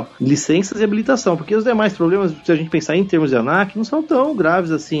GPEL, licenças e habilitação, porque os demais problemas, se a gente pensar em termos de ANAC, não são tão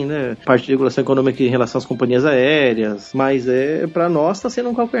graves assim, né? Parte de regulação econômica em relação às companhias aéreas, mas para nós está sendo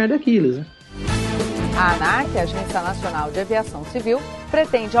um calcanhar de Aquiles, né? A ANAC, Agência Nacional de Aviação Civil,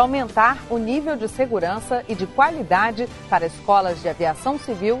 pretende aumentar o nível de segurança e de qualidade para escolas de aviação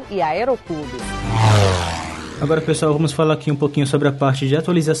civil e aeroclubes. Agora, pessoal, vamos falar aqui um pouquinho sobre a parte de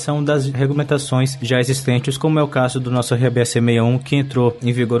atualização das regulamentações já existentes, como é o caso do nosso RBAC 61, que entrou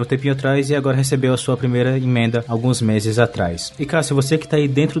em vigor um tempinho atrás e agora recebeu a sua primeira emenda alguns meses atrás. E, Cássio, você que está aí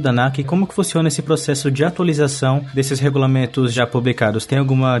dentro da ANAC, como que funciona esse processo de atualização desses regulamentos já publicados? Tem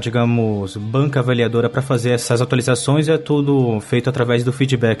alguma, digamos, banca avaliadora para fazer essas atualizações ou é tudo feito através do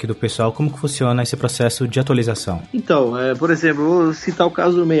feedback do pessoal? Como que funciona esse processo de atualização? Então, por exemplo, vou citar o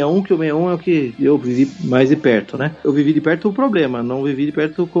caso do 61, que o 61 é o que eu vivi mais de perto. Né? Eu vivi de perto o problema, não vivi de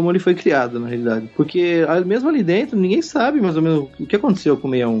perto como ele foi criado, na realidade. Porque mesmo ali dentro, ninguém sabe mais ou menos o que aconteceu com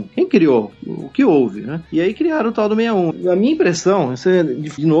o 61. Quem criou? O que houve, né? E aí criaram o tal do 61. A minha impressão, isso é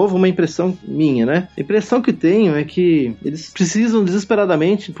de novo uma impressão minha, né? A impressão que tenho é que eles precisam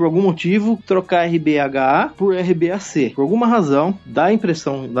desesperadamente, por algum motivo, trocar RBHA por RBAC. Por alguma razão, dá a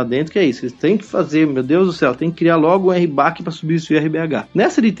impressão lá dentro que é isso. Eles têm que fazer, meu Deus do céu, tem que criar logo um RBAC para substituir o RBH.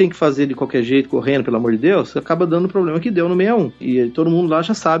 Nessa de tem que fazer de qualquer jeito, correndo, pelo amor de Deus, acaba dando o problema que deu no 61. E todo mundo lá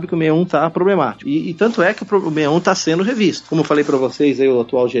já sabe que o 61 tá problemático. E tanto é que o 61 tá sendo revisto. Como eu falei para vocês, aí, o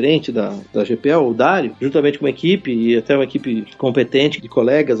atual gerente da GPEL, o Dário, juntamente com uma equipe, e até uma equipe competente de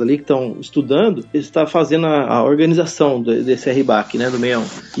colegas ali que estão estudando, ele está fazendo a organização desse RBAC, né, do 61.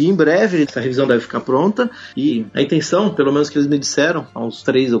 E em breve essa revisão deve ficar pronta, e a intenção, pelo menos que eles me disseram, há uns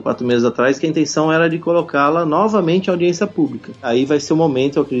 3 ou 4 meses atrás, que a intenção era de colocá-la novamente em audiência pública. Aí vai ser o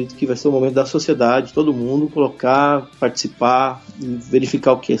momento, eu acredito que vai ser o momento da sociedade, todo mundo, colocar, participar,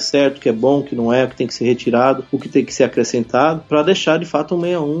 verificar o que é certo, o que é bom, o que não é, o que tem que ser retirado, o que tem que ser acrescentado, para deixar de fato um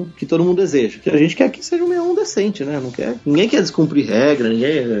 61 que todo mundo deseja. Que a gente quer que seja um 61 decente, né? Ninguém quer descumprir regra,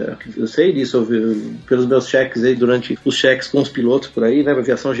 eu sei disso, pelos meus cheques aí, durante os cheques com os pilotos por aí, né,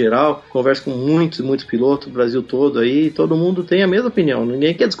 aviação geral, converso com muitos pilotos do Brasil todo aí, todo mundo tem a mesma opinião,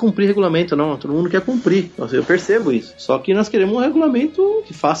 ninguém quer descumprir regulamento não, todo mundo quer cumprir, eu percebo isso, só que nós queremos um regulamento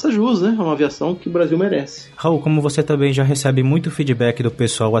que faça jus, né, a uma aviação que o Brasil merece. Raul, como você também já recebe muito feedback do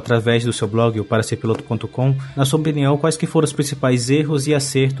pessoal através do seu blog, o paraserpiloto.com, na sua opinião, quais que foram os principais erros e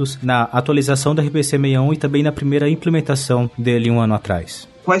acertos na atualização da RBC 61 e também na primeira implementação dele um ano atrás?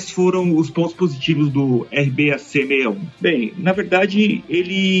 Quais foram os pontos positivos do RBAC 61? Bem, na verdade,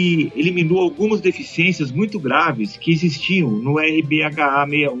 ele eliminou algumas deficiências muito graves que existiam no RBHA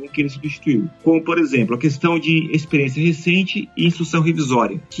 61 que ele substituiu. Como, por exemplo, a questão de experiência recente e instrução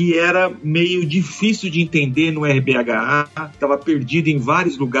revisória, que era meio difícil de entender no RBHA, estava perdido em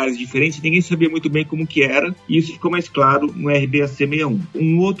vários lugares diferentes, ninguém sabia muito bem como que era, e isso ficou mais claro no RBAC 61.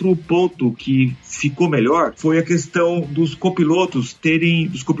 Um outro ponto que ficou melhor foi a questão dos copilotos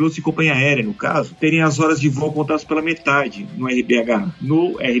de companhia aérea, no caso, terem as horas de voo contadas pela metade no RBH.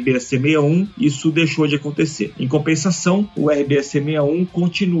 No RBAC 61, isso deixou de acontecer. Em compensação, o RBAC 61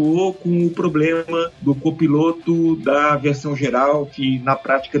 continuou com o problema do copiloto da aviação geral, que na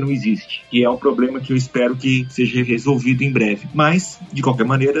prática não existe. E é um problema que eu espero que seja resolvido em breve. Mas, de qualquer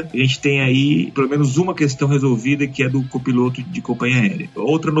maneira, a gente tem aí pelo menos uma questão resolvida, que é do copiloto de companhia aérea.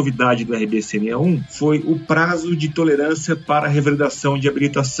 Outra novidade do RBAC 61 foi o prazo de tolerância para a revalidação de habilitação,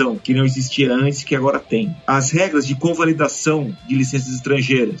 que não existia antes, que agora tem. As regras de convalidação de licenças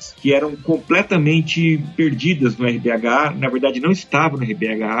estrangeiras, que eram completamente perdidas no RBHA, na verdade não estavam no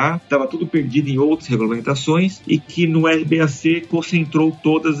RBHA, estava tudo perdido em outras regulamentações, e que no RBAC concentrou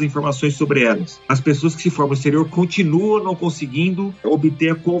todas as informações sobre elas. As pessoas que se formam no exterior continuam não conseguindo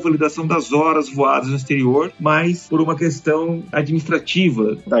obter a convalidação das horas voadas no exterior, mas por uma questão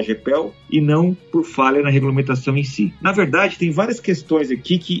administrativa da AGEPEL e não por falha na regulamentação em si. Na verdade, tem várias questões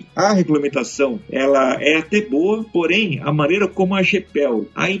aqui que a regulamentação ela é até boa, porém a maneira como a AGEPEL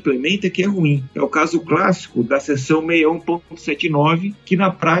a implementa é que é ruim. É o caso clássico da seção 61.79, que na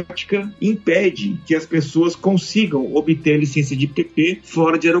prática impede que as pessoas consigam obter a licença de PP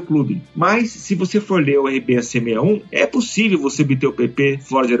fora de aeroclube. Mas se você for ler o RBAC 61, é possível você obter o PP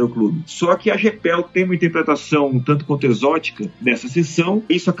fora de aeroclube. Só que a AGEPEL tem uma interpretação um tanto quanto exótica dessa seção,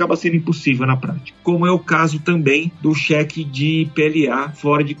 e isso acaba sendo impossível na prática. Como é o caso também do cheque de PLA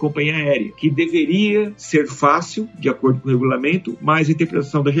fora de companhia aérea, que deveria ser fácil, de acordo com o regulamento, mas a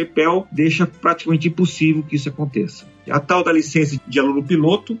interpretação da AGEPEL deixa praticamente impossível que isso aconteça. A tal da licença de aluno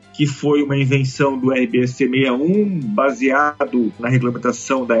piloto, que foi uma invenção do RBAC 61, baseado na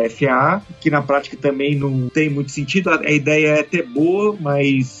regulamentação da FAA, que na prática também não tem muito sentido. A ideia é até boa,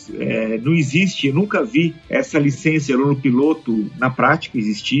 mas não existe. Eu nunca vi essa licença de aluno piloto na prática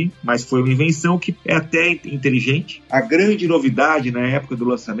existir, mas foi uma invenção que é até inteligente. A grande novidade na época do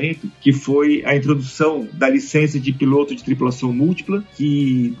lançamento, que foi a introdução da licença de piloto de tripulação múltipla,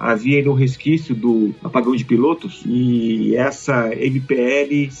 que havia no resquício do apagão de pilotos, e essa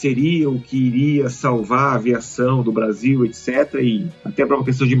MPL seria o que iria salvar a aviação do Brasil, etc. E até para uma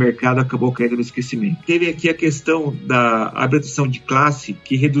questão de mercado acabou caindo no esquecimento. Teve aqui a questão da habilitação de classe,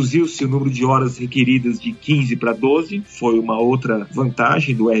 que reduziu-se o número de horas requeridas de 15 para 12. Foi uma outra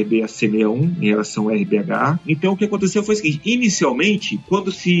vantagem do RBAC 61 em relação ao RBHA. Então o que aconteceu foi o seguinte: inicialmente, quando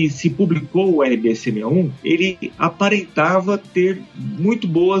se publicou o RBAC 61, ele aparentava ter muito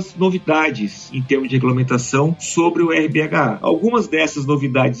boas novidades em termos de regulamentação sobre o RBHA. Algumas dessas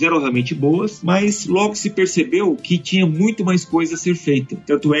novidades eram realmente boas, mas logo se percebeu que tinha muito mais coisa a ser feita.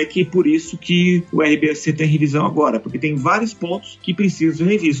 Tanto é que por isso que o RBAC está em revisão agora, porque tem vários pontos que precisam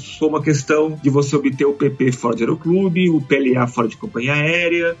ser revistos, como a questão de você obter o PP fora de aeroclube, o PLA fora de companhia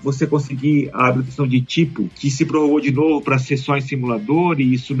aérea, você conseguir a habilitação de tipo, que se prorrogou de novo para ser só em simulador,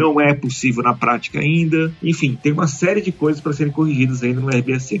 e isso não é possível na prática ainda. Enfim, tem uma série de coisas para serem corrigidas ainda no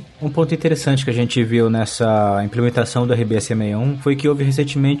RBAC. Um ponto interessante que a gente viu nessa implementação do RBAC 61 foi que houve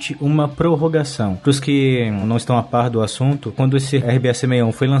recentemente uma prorrogação. Para os que não estão a par do assunto, quando esse RBAC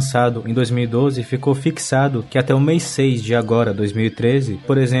 61 foi lançado em 2012, ficou fixado que até o mês 6 de agora, 2013,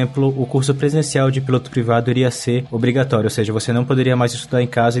 por exemplo, o curso presencial de piloto privado iria ser obrigatório, ou seja, você não poderia mais estudar em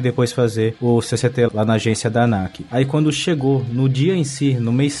casa e depois fazer o CCT lá na agência da ANAC. Aí quando chegou no dia em si,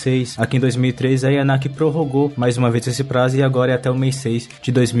 no mês 6, aqui em 2013, aí a ANAC prorrogou mais uma vez esse prazo e agora é até o mês 6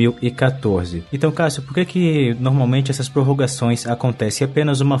 de 2014. Então, Cássio, por que normalmente normalmente essas prorrogações acontecem? É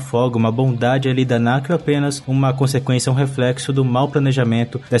apenas uma folga, uma bondade ali da ANAC ou apenas uma consequência, um reflexo do mau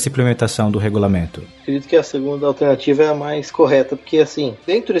planejamento dessa implementação do regulamento? Acredito que a segunda alternativa é a mais correta, porque assim,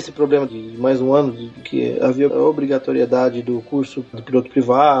 dentro desse problema de mais um ano, de que havia a obrigatoriedade do curso de piloto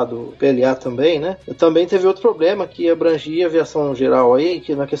privado, PLA também, né? Também teve outro problema que abrangia a aviação geral aí,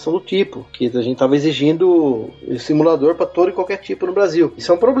 que é na questão do tipo, que a gente estava exigindo simulador para todo e qualquer tipo no Brasil.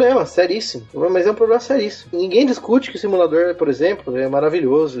 Isso é um problema seríssimo, mas é um problema seríssimo. Ninguém discute que o simulador, por exemplo, é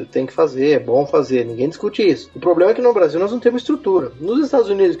maravilhoso, tem que fazer, é bom fazer, ninguém discute isso. O problema é que no Brasil nós não temos estrutura. Nos Estados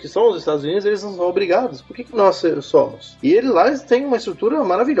Unidos, que são os Estados Unidos, eles não são obrigados. Por que nós somos? E eles lá têm uma estrutura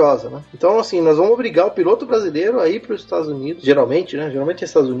maravilhosa, né? Então, assim, nós vamos obrigar o piloto brasileiro a ir para os Estados Unidos, geralmente, né? Geralmente é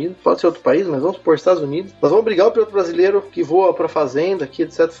Estados Unidos, pode ser outro país, mas vamos supor Estados Unidos. Nós vamos obrigar o piloto brasileiro que voa para fazenda, que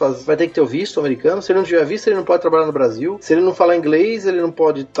etc, vai ter que ter o visto americano. Se ele não tiver visto, ele não pode trabalhar no Brasil. Se ele não falar inglês, ele não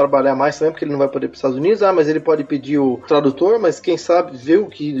pode trabalhar mais também, porque ele não vai poder ir para os Estados Unidos. Ah, mas ele pode pedir o tradutor, mas quem sabe, viu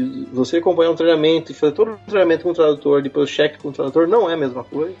que você acompanhar um treinamento e fazer todo o treinamento com o tradutor, depois o cheque com o tradutor, não é a mesma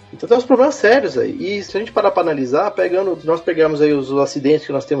coisa. Então tem uns problemas sérios aí. E se a gente parar para analisar, nós pegamos aí os acidentes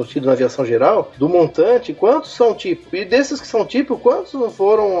que nós temos tido na aviação geral, do montante, quantos são tipo? E desses que são tipo, quantos não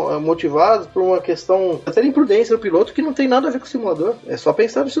foram motivados por uma questão até de imprudência do piloto que não tem nada a ver com o simulador? É só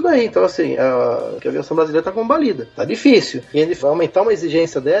pensar nisso daí. Então, assim, que a aviação brasileira está combalida. Tá difícil. E ele vai aumentar uma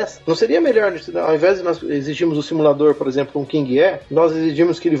exigência dessa. Não seria melhor, ao invés de nós exigirmos o simulador, por exemplo, um King Air, nós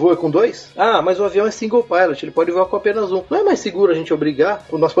exigimos que ele voe com 2? Ah, mas o avião é single pilot, ele pode voar com apenas um. Não é mais seguro a gente obrigar?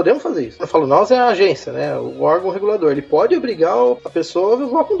 Nós podemos fazer isso. Eu falo, nós é a agência, né? O órgão regulador. Ele pode obrigar a pessoa a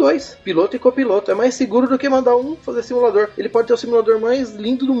voar com 2, piloto e copiloto. É mais seguro do que mandar um fazer simulador. Ele pode ter o simulador mais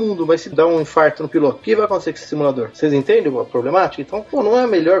lindo do mundo, mas se dá um infarto no piloto, o que vai acontecer com esse simulador? Vocês entendem a problemática? Então, não é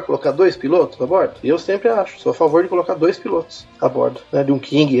melhor colocar 2 pilotos a bordo? Eu sempre acho, sou a favor de colocar 2 pilotos a bordo, né? De um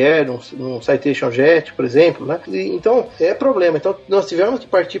King Air, de um Citation Jet, por exemplo, né? Então, é problema. Então, nós tivemos que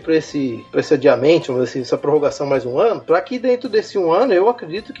partir para esse adiamento, vamos dizer assim, essa prorrogação mais um ano, para que dentro desse um ano, eu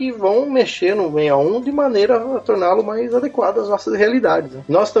acredito que vão mexer no 61 de maneira a torná-lo mais adequado às nossas realidades, né?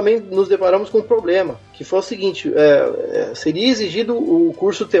 Nós também nos deparamos com um problema, que foi o seguinte, seria exigido o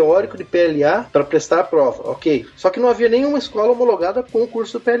curso teórico de PLA para prestar a prova, ok. Só que não havia nenhuma escola homologada com o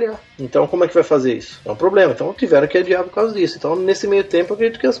curso do PLA. Então, como é que vai fazer isso? É um problema. Então, tiveram que adiar por causa disso. Então, nesse meio tempo, eu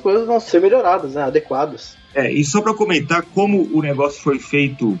acredito que as coisas vão ser melhoradas, né? Adequadas. E só para comentar como o negócio foi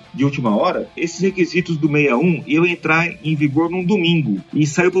feito de última hora, esses requisitos do 61 iam entrar em vigor num domingo e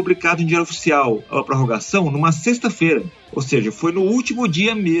saiu publicado em Diário Oficial a prorrogação numa sexta-feira. Ou seja, foi no último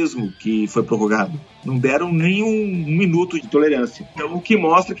dia mesmo que foi prorrogado. Não deram nem um minuto de tolerância. Então, o que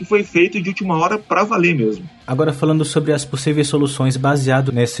mostra que foi feito de última hora para valer mesmo. Agora, falando sobre as possíveis soluções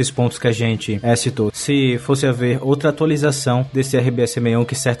baseado nesses pontos que a gente citou, se fosse haver outra atualização desse RBS 61,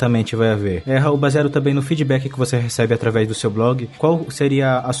 que certamente vai haver. Raul, baseado também no feedback que você recebe através do seu blog, qual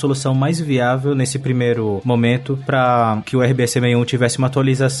seria a solução mais viável nesse primeiro momento para que o RBS 61 tivesse uma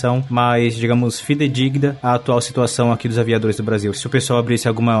atualização mais, digamos, fidedigna à atual situação aqui dos aviadores do Brasil? Se o pessoal abrisse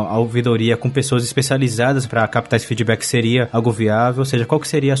alguma ouvidoria com pessoas especializadas para captar esse feedback, seria algo viável? Ou seja, qual que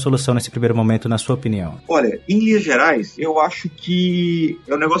seria a solução nesse primeiro momento, na sua opinião? Olha, em linhas gerais, eu acho que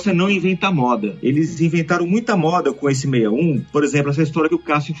o negócio é não inventar moda. Eles inventaram muita moda com esse 61, por exemplo, essa história que o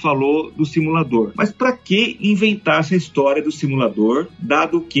Cássio falou do simulador. Mas para que inventar essa história do simulador,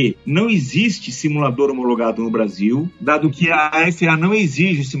 dado que não existe simulador homologado no Brasil, dado que a FAA não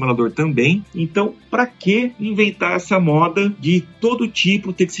exige simulador também? Então, para que inventar essa moda de todo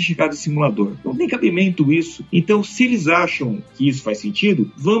tipo ter que ser chegado a simulador? Não tem cabimento isso. Então, se eles acham que isso faz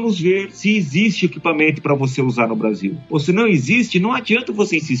sentido, vamos ver se existe equipamento para você usar no Brasil. Ou se não existe, não adianta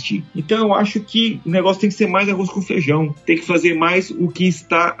você insistir. Então, eu acho que o negócio tem que ser mais arroz com feijão. Tem que fazer mais o que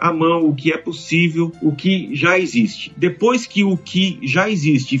está à mão, o que é possível, o que já existe. Depois que o que já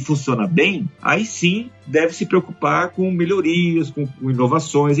existe e funciona bem, aí sim deve se preocupar com melhorias, com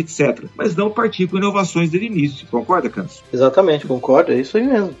inovações, etc. Mas não partir com inovações desde o início. Concorda, Cássio? Exatamente, concordo. É isso aí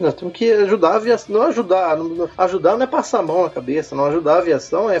mesmo. Nós temos que ajudar a aviação. Não ajudar não é passar a mão na cabeça. Não ajudar a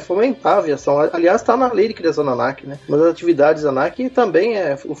aviação é fomentar a aviação. Aliás, está na lei de criação da ANAC, né? Uma das atividades da ANAC também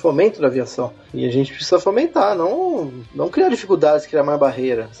é o fomento da aviação. E a gente precisa fomentar, não criar dificuldades, criar mais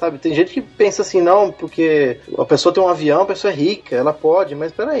barreira, sabe? Tem gente que pensa assim, não, porque a pessoa tem um avião, a pessoa é rica, ela pode,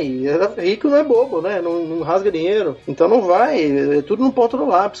 mas peraí, rico não é bobo, né? Não rasga dinheiro, então não vai, é tudo no ponto do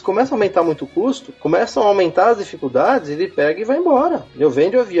lápis. Começa a aumentar muito o custo, começam a aumentar as dificuldades, ele pega e vai embora. Eu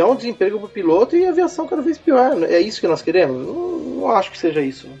vendo o avião, desemprego pro piloto e a aviação cada vez pior. É isso que nós queremos? Não acho que seja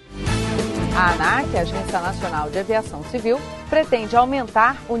isso, né? A ANAC, a Agência Nacional de Aviação Civil, pretende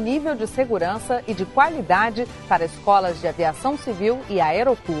aumentar o nível de segurança e de qualidade para escolas de aviação civil e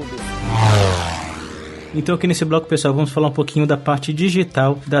aeroclubes. Então aqui nesse bloco, pessoal, vamos falar um pouquinho da parte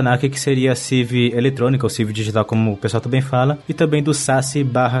digital da ANAC, que seria a CIV eletrônica, ou CIV digital, como o pessoal também fala, e também do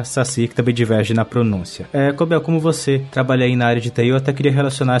SACI/SACI, que também diverge na pronúncia. Cobel, como você trabalha aí na área de TI, eu até queria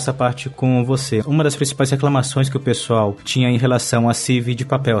relacionar essa parte com você. Uma das principais reclamações que o pessoal tinha em relação à CIV de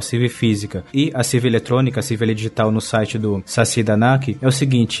papel, a CIV física, e a CIV eletrônica, a CIV digital no site do SACI da ANAC, é o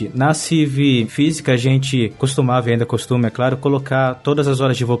seguinte: na CIV física a gente costumava, e ainda costuma, é claro, colocar todas as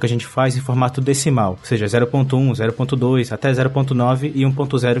horas de voo que a gente faz em formato decimal, ou seja, 0.1, 0.2, até 0.9 e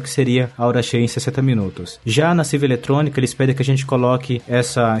 1.0, que seria a hora cheia em 60 minutos. Já na CIV eletrônica, eles pedem que a gente coloque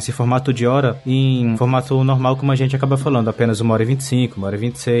esse formato de hora em formato normal, como a gente acaba falando, apenas 1h25,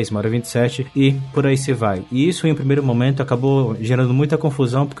 1h26, 1h27 e por aí se vai. E isso, em primeiro momento, acabou gerando muita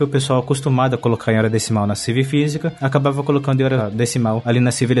confusão, porque o pessoal acostumado a colocar em hora decimal na CIV física, acabava colocando em hora decimal ali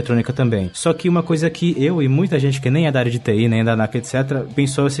na CIV eletrônica também. Só que uma coisa que eu e muita gente que nem é da área de TI, nem da ANAC, etc.,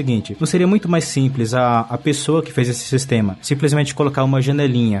 pensou é o seguinte: não seria muito mais simples a pessoa que fez esse sistema simplesmente colocar uma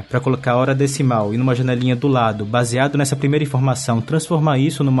janelinha para colocar a hora decimal e numa janelinha do lado, baseado nessa primeira informação, transformar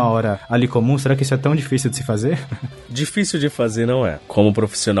isso numa hora ali comum? Será que isso é tão difícil de se fazer? Difícil de fazer não é. Como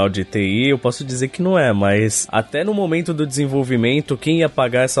profissional de TI, eu posso dizer que não é, mas até no momento do desenvolvimento, quem ia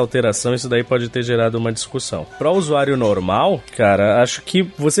pagar essa alteração, isso daí pode ter gerado uma discussão. Para o usuário normal, cara, acho que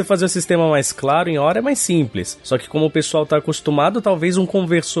você fazer o sistema mais claro em hora é mais simples. Só que como o pessoal tá acostumado, talvez um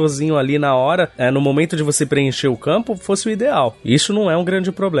conversorzinho ali na hora, no momento de você preencher o campo, fosse o ideal. Isso não é um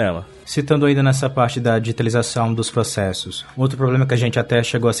grande problema. Citando ainda nessa parte da digitalização dos processos, outro problema que a gente até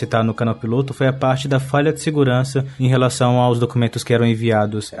chegou a citar no canal piloto foi a parte da falha de segurança em relação aos documentos que eram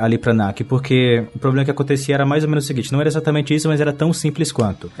enviados ali para a ANAC, porque o problema que acontecia era mais ou menos o seguinte: não era exatamente isso, mas era tão simples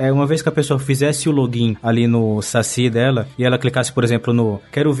quanto. Uma vez que a pessoa fizesse o login ali no SACI dela e ela clicasse, por exemplo, no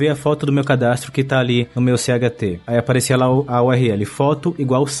quero ver a foto do meu cadastro que está ali no meu CHT, aí aparecia lá a URL, foto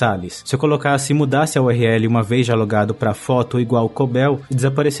igual Salles. Se eu colocasse e mudasse a URL uma vez já logado para foto igual Cobel,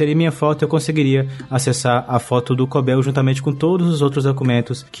 desapareceria minha foto, eu conseguiria acessar a foto do Cobel juntamente com todos os outros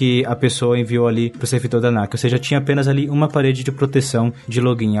documentos que a pessoa enviou ali para o servidor da ANAC. Ou seja, tinha apenas ali uma parede de proteção de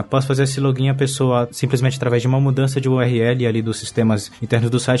login. Após fazer esse login, a pessoa simplesmente através de uma mudança de URL ali dos sistemas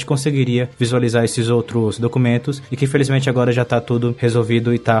internos do site conseguiria visualizar esses outros documentos, e que infelizmente agora já está tudo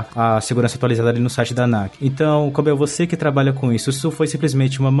resolvido e está a segurança atualizada ali no site da ANAC. Então, Cobel, você que trabalha com isso foi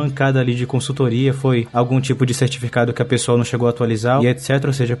simplesmente uma mancada ali de consultoria? Foi algum tipo de certificado que a pessoa não chegou a atualizar e etc?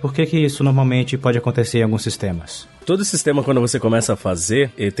 Ou seja, por que isso normalmente pode acontecer em alguns sistemas? Todo sistema, quando você começa a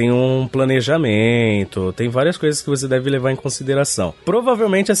fazer, ele tem um planejamento, tem várias coisas que você deve levar em consideração.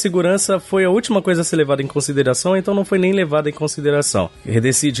 Provavelmente a segurança foi a última coisa a ser levada em consideração, então não foi nem levada em consideração.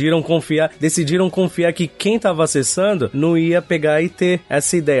 Decidiram confiar que quem estava acessando não ia pegar e ter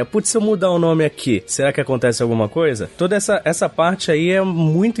essa ideia. Putz, se eu mudar o nome aqui, será que acontece alguma coisa? Toda essa parte aí é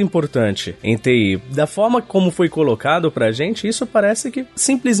muito importante em TI. Da forma como foi colocado pra gente, isso parece que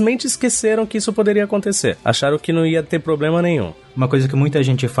simplesmente esqueceram que isso poderia acontecer. Acharam que não ia ter problema nenhum. Uma coisa que muita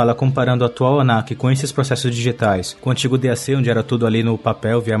gente fala comparando a atual ANAC com esses processos digitais, com o antigo DAC, onde era tudo ali no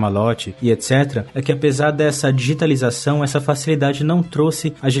papel, via malote e etc., é que apesar dessa digitalização, essa facilidade não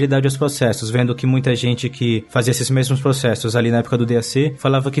trouxe agilidade aos processos, vendo que muita gente que fazia esses mesmos processos ali na época do DAC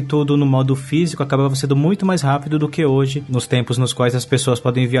falava que tudo no modo físico acabava sendo muito mais rápido do que hoje, nos tempos nos quais as pessoas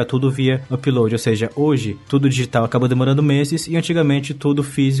podem enviar tudo via upload. Ou seja, hoje tudo digital acaba demorando meses e antigamente tudo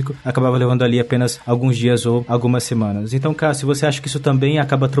físico acabava levando ali apenas alguns dias ou algumas semanas. Então, Cássio, você acha que isso também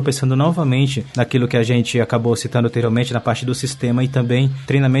acaba tropeçando novamente naquilo que a gente acabou citando anteriormente, na parte do sistema e também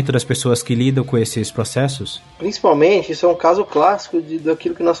treinamento das pessoas que lidam com esses processos? Principalmente, isso é um caso clássico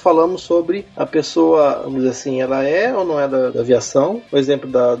daquilo que nós falamos sobre a pessoa, vamos dizer assim, ela é ou não é da aviação. O exemplo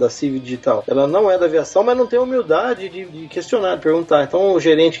da CIV digital, ela não é da aviação, mas não tem humildade de questionar, de perguntar. Então o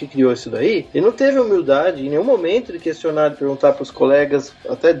gerente que criou isso daí, ele não teve humildade em nenhum momento de questionar, de perguntar para os colegas,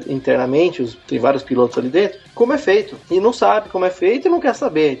 até internamente, tem vários pilotos ali dentro, como é feito, e não sabe como é feito e não quer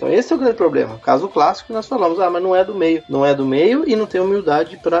saber. Então esse é o grande problema. Caso clássico que nós falamos, mas não é do meio. Não é do meio e não tem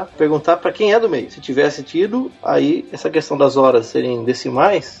humildade para perguntar para quem é do meio. Se tivesse tido, aí essa questão das horas serem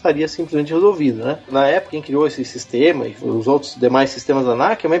decimais estaria simplesmente resolvida, né? Na época, quem criou esse sistema e os outros demais sistemas da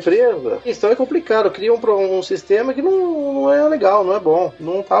ANAC é uma empresa. A questão é complicada. Cria um sistema que não é legal, não é bom.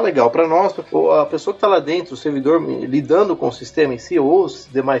 Não tá legal para nós. A pessoa que está lá dentro, o servidor lidando com o sistema em si ou os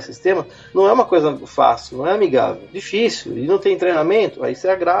demais sistemas, não é uma coisa fácil, não é amigável. Difícil. E não tem treinamento, aí você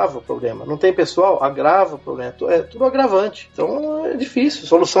agrava o problema. Não tem pessoal, agrava o problema. É tudo agravante. Então é difícil.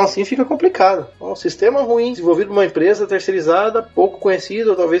 Solução assim fica complicada. Então, um sistema ruim, desenvolvido por uma empresa terceirizada, pouco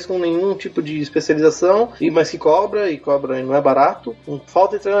conhecida, ou talvez com nenhum tipo de especialização, mas que cobra e não é barato.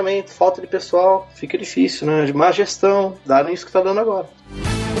 Falta de treinamento, falta de pessoal, fica difícil, né? De má gestão, dá nisso que está dando agora.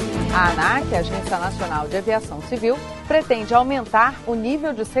 A ANAC, Agência Nacional de Aviação Civil, pretende aumentar o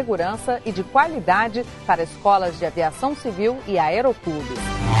nível de segurança e de qualidade para escolas de aviação civil e aeroclubes.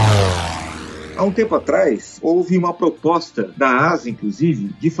 Há um tempo atrás, houve uma proposta da ASA,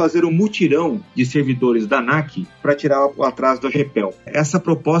 inclusive, de fazer um mutirão de servidores da ANAC para tirar o atraso da GEPEL. Essa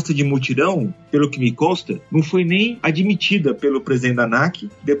proposta de mutirão, pelo que me consta, não foi nem admitida pelo presidente da ANAC.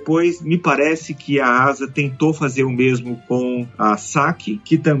 Depois, me parece que a ASA tentou fazer o mesmo com a SAC,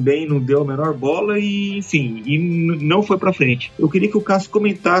 que também não deu a menor bola e, enfim, não foi para frente. Eu queria que o Cássio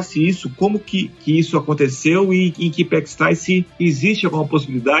comentasse isso, como que isso aconteceu e em que pé está, e se existe alguma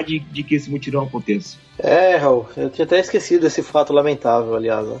possibilidade de que esse mutirão aconteça. Raul, eu tinha até esquecido desse fato lamentável,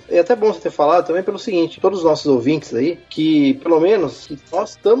 aliás. É até bom você ter falado também pelo seguinte, todos os nossos ouvintes aí, que pelo menos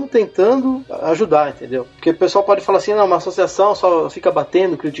nós estamos tentando ajudar, entendeu? Porque o pessoal pode falar assim, não, uma associação só fica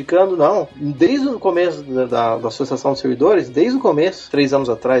batendo, criticando, não. Desde o começo da Associação de Servidores, desde o começo, 3 anos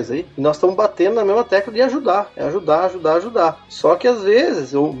atrás aí, nós estamos batendo na mesma tecla de ajudar. É ajudar. Só que às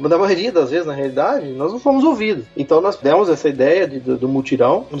vezes, ou na maioria das vezes, na realidade, nós não fomos ouvidos. Então nós demos essa ideia do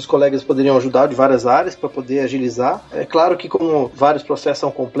mutirão, os colegas poderiam ajudar de várias áreas para poder agilizar. É claro que como vários processos são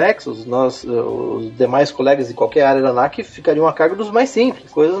complexos, os demais colegas de qualquer área da ANAC ficariam a cargo dos mais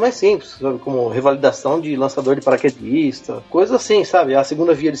simples, coisas mais simples, sabe, como revalidação de lançador de paraquedista, coisas assim, sabe, a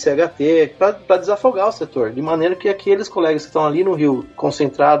segunda via de CHT, para desafogar o setor, de maneira que aqueles colegas que estão ali no Rio,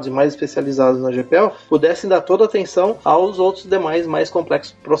 concentrados e mais especializados na GEPEL, pudessem dar toda a atenção aos outros demais mais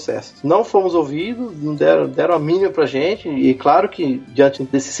complexos processos. Não fomos ouvidos, não deram a mínima pra gente, e claro que diante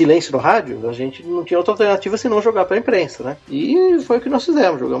desse silêncio no rádio, a gente não tinha outra alternativa senão jogar pra imprensa, né? E foi o que nós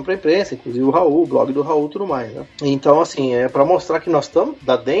fizemos, jogamos pra imprensa, inclusive o Raul, o blog do Raul e tudo mais, né? Então, assim, é pra mostrar que nós estamos,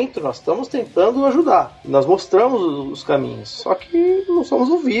 da dentro, nós estamos tentando ajudar. Nós mostramos os caminhos, só que não somos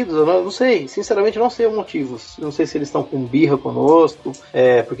ouvidos, eu não sei, sinceramente não sei o motivo. Não sei se eles estão com birra conosco,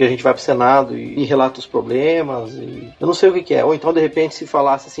 porque a gente vai pro Senado e relata os problemas, e eu não sei o que é. Ou então, de repente, se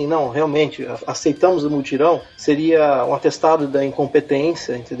falasse assim, não, realmente, aceitamos o mutirão, seria um atestado da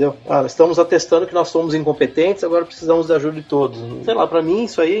incompetência, entendeu? Nós estamos atestando que nós somos incompetentes, agora precisamos da ajuda de todos. Sei lá, pra mim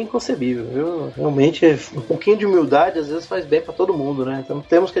isso aí é inconcebível, viu? Realmente, um pouquinho de humildade às vezes faz bem pra todo mundo, né? Então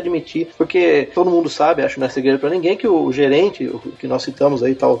temos que admitir, porque todo mundo sabe, acho que não é segredo pra ninguém, que o gerente, o que nós citamos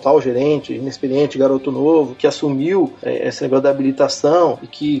aí, tal gerente, inexperiente, garoto novo, que assumiu esse negócio da habilitação e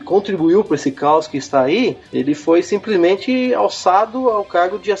que contribuiu pra esse caos que está aí, ele foi simplesmente alçado ao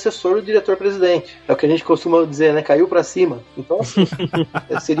cargo de assessor do diretor-presidente. É o que a gente costuma dizer, né? Caiu pra cima. Então, assim,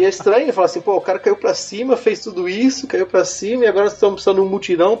 seria estranho falar assim, pô, o cara caiu pra cima, fez tudo isso, caiu pra cima e agora estamos precisando de um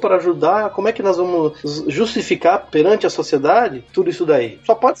mutirão para ajudar. Como é que nós vamos justificar perante a sociedade tudo isso daí?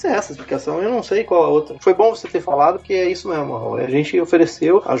 Só pode ser essa explicação, eu não sei qual a outra. Foi bom você ter falado, porque é isso mesmo, Raul. A gente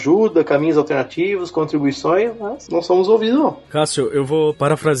ofereceu ajuda, caminhos alternativos, contribuições, mas não somos ouvidos, não. Cássio, eu vou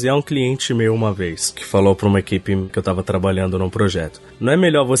parafrasear um cliente meu uma vez, que falou para uma equipe que eu tava trabalhando num projeto. Não é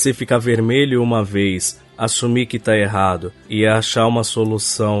melhor você ficar vermelho uma vez, assumir que tá errado e achar uma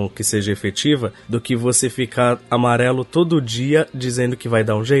solução que seja efetiva, do que você ficar amarelo todo dia dizendo que vai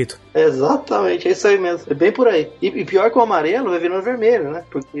dar um jeito? Exatamente, é isso aí mesmo. É bem por aí. E pior que o amarelo vai virando vermelho, né?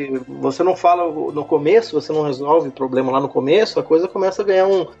 Porque você não fala no começo, você não resolve o problema lá no começo, a coisa começa a ganhar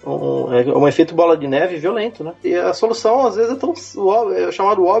um efeito bola de neve violento, né? E a solução, às vezes, é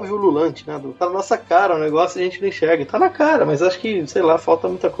chamado óbvio ululante, né? Tá na nossa cara, o negócio a gente não enxerga. Tá na cara, mas acho que, sei lá, falta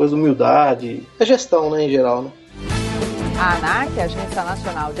muita coisa, humildade, a gestão, né, em geral, né? A ANAC, Agência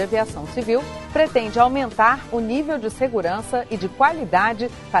Nacional de Aviação Civil, pretende aumentar o nível de segurança e de qualidade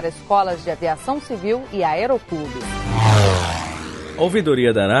para escolas de aviação civil e aeroclubes. A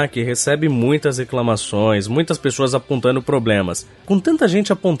ouvidoria da ANAC recebe muitas reclamações, muitas pessoas apontando problemas. Com tanta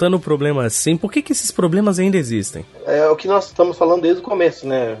gente apontando problema assim, por que esses problemas ainda existem? É o que nós estamos falando desde o começo,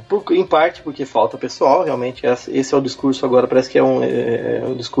 né? Em parte porque falta pessoal, realmente esse é o discurso agora, parece que é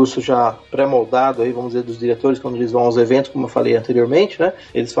um discurso já pré-moldado aí, vamos dizer, dos diretores quando eles vão aos eventos, como eu falei anteriormente, né?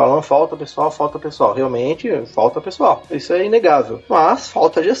 Eles falam, falta pessoal. Realmente, falta pessoal. Isso é inegável. Mas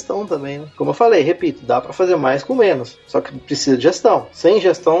falta gestão também, né? Como eu falei, repito, dá para fazer mais com menos, só que precisa de gestão. Sem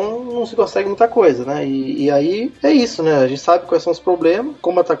gestão não se consegue muita coisa, né? E aí é isso, né? A gente sabe quais são os problemas,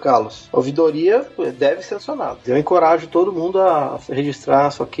 como atacá-los. A ouvidoria deve ser acionada. Eu encorajo todo mundo a registrar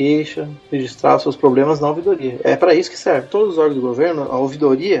a sua queixa, registrar os seus problemas na ouvidoria. É para isso que serve. Todos os órgãos do governo, a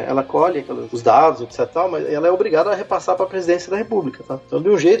ouvidoria, ela colhe os dados, etc., mas ela é obrigada a repassar para a presidência da República, tá? Então, de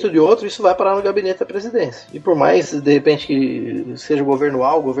um jeito ou de outro, isso vai parar no gabinete da presidência. E por mais, de repente, que seja o governo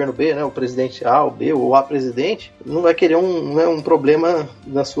A, o governo B, né? O presidente A, o B, ou a presidente, não vai querer um problema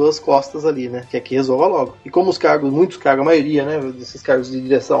nas suas costas ali, né? Que é que resolva logo. E como muitos cargos, a maioria, né, desses cargos de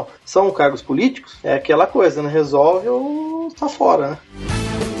direção são cargos políticos, é aquela coisa, né? Resolve ou tá fora, né?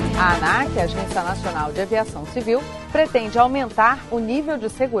 A ANAC, Agência Nacional de Aviação Civil, pretende aumentar o nível de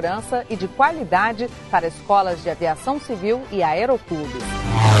segurança e de qualidade para escolas de aviação civil e aeroclubes.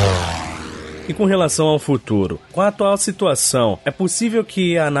 E com relação ao futuro, com a atual situação, é possível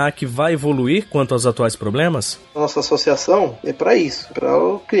que a ANAC vá evoluir quanto aos atuais problemas? Nossa associação é para isso, para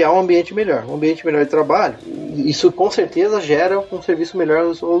criar um ambiente melhor de trabalho. Isso com certeza gera um serviço melhor ao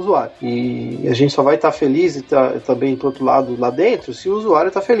usuário. E a gente só vai estar feliz e também do outro lado, lá dentro, se o usuário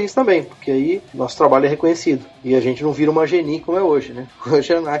está feliz também, porque aí nosso trabalho é reconhecido. E a gente não vira uma GENI como é hoje, né?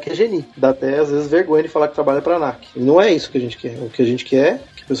 Hoje a ANAC é GENI. Dá até às vezes vergonha de falar que trabalha para a ANAC. E não é isso que a gente quer. O que a gente quer é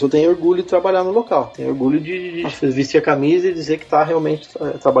que a pessoa tenha orgulho de trabalhar no local, tenha orgulho de vestir a camisa e dizer que está realmente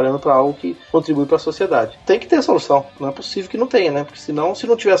trabalhando para algo que contribui para a sociedade. Tem que ter solução. Não é possível que não tenha, né? Porque senão, se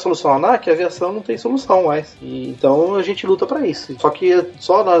não tiver solução ANAC, a aviação não tem solução mais. E, então a gente luta para isso. Só que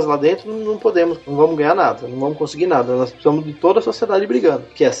só nós lá dentro não podemos, não vamos ganhar nada, não vamos conseguir nada. Nós precisamos de toda a sociedade brigando,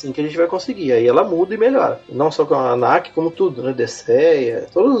 que é assim que a gente vai conseguir. Aí ela muda e melhora. Não só com a ANAC, como tudo, né? DCEA,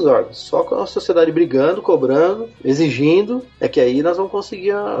 todos os órgãos. Só com a sociedade brigando, cobrando, exigindo, é que aí nós vamos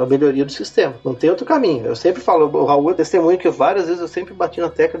conseguir a melhoria do sistema. Não tem outro caminho. Eu sempre falo, o Raul é testemunho que várias vezes eu sempre bati na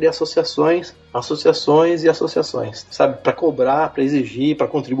tecla de associações e associações, sabe? Para cobrar, para exigir, para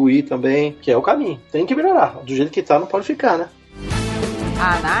contribuir também, que é o caminho. Tem que melhorar. Do jeito que tá, não pode ficar, né?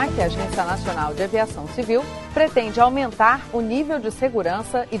 A ANAC, Agência Nacional de Aviação Civil, pretende aumentar o nível de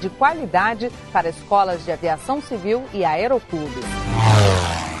segurança e de qualidade para escolas de aviação civil e aeroclubes.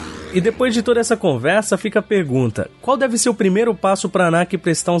 E depois de toda essa conversa, fica a pergunta: qual deve ser o primeiro passo para a ANAC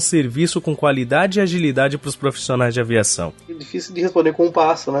prestar um serviço com qualidade e agilidade para os profissionais de aviação? É difícil de responder com um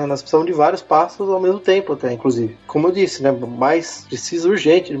passo, né? Nós precisamos de vários passos ao mesmo tempo até, inclusive. Como eu disse, né? Precisa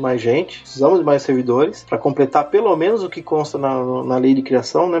urgente de mais gente, precisamos de mais servidores para completar pelo menos o que consta na lei de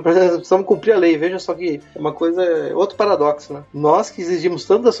criação, né? Precisamos cumprir a lei. Veja só que é uma coisa, outro paradoxo, né? Nós que exigimos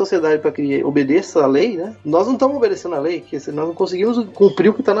tanto da sociedade para que obedeça a lei, né? Nós não estamos obedecendo a lei, porque nós não conseguimos cumprir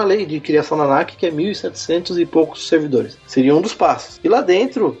o que está na lei de criação da ANAC, que é 1.700 e poucos servidores. Seria um dos passos. E lá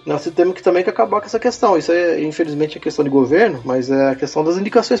dentro, nós temos que também acabar com essa questão. Isso é, infelizmente, a questão de governo, mas é a questão das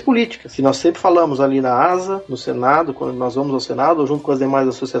indicações políticas. Que nós sempre falamos ali na ASA, no Senado, quando nós vamos ao Senado, ou junto com as demais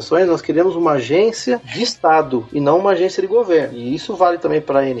associações, nós queremos uma agência de Estado e não uma agência de governo. E isso vale também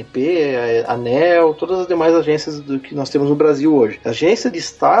para a ANP, a ANEL, todas as demais agências que nós temos no Brasil hoje. A agência de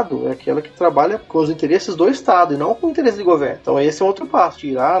Estado é aquela que trabalha com os interesses do Estado e não com o interesse de governo. Então esse é outro passo.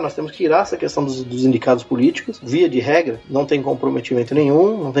 Nós temos que tirar essa questão dos indicados políticos, via de regra, não tem comprometimento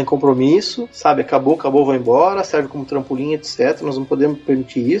nenhum, não tem compromisso, sabe, acabou, vai embora, serve como trampolim, etc. Nós não podemos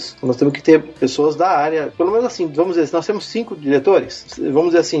permitir isso. Nós temos que ter pessoas da área, pelo menos assim, vamos dizer, nós temos 5 diretores,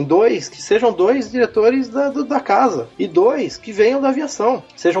 vamos dizer assim, 2, que sejam 2 diretores da casa, e 2 que venham da aviação,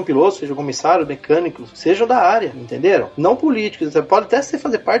 sejam pilotos, sejam comissários, mecânicos, sejam da área, entenderam? Não políticos, pode até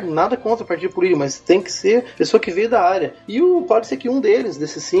fazer parte, nada contra o partido político, mas tem que ser pessoa que veio da área, e pode ser que um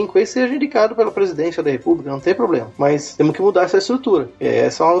desses 5 aí seja indicado pela presidência da república, não tem problema, mas temos que mudar essa estrutura.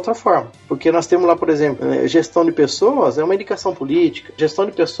 Essa é uma outra forma, porque nós temos lá, por exemplo, gestão de pessoas é uma indicação política, gestão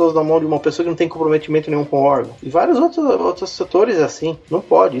de pessoas na mão de uma pessoa que não tem comprometimento nenhum com o órgão, e vários outros setores é assim,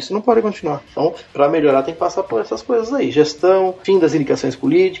 isso não pode continuar. Então, para melhorar tem que passar por essas coisas aí, gestão, fim das indicações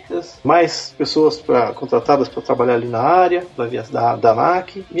políticas, mais pessoas contratadas para trabalhar ali na área da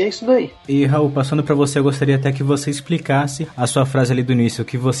ANAC, e é isso daí. E Raul, passando para você, eu gostaria até que você explicasse a sua frase ali do início,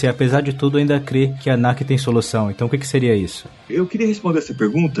 que você, apesar de tudo, ainda crê que a ANAC tem solução. Então, o que seria isso? Eu queria responder essa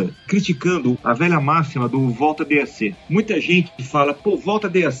pergunta criticando a velha máxima do volta DAC. Muita gente fala, volta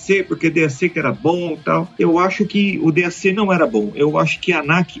DAC porque DAC que era bom e tal. Eu acho que o DAC não era bom. Eu acho que a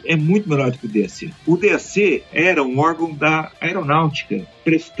ANAC é muito melhor do que o DAC. O DAC era um órgão da aeronáutica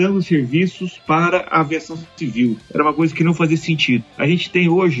prestando serviços para a aviação civil. Era uma coisa que não fazia sentido. A gente tem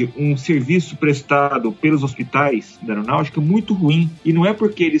hoje um serviço prestado pelos hospitais da aeronáutica muito ruim, e não é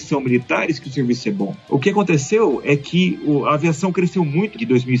porque eles são militares que o serviço é bom. O que aconteceu é que a aviação cresceu muito de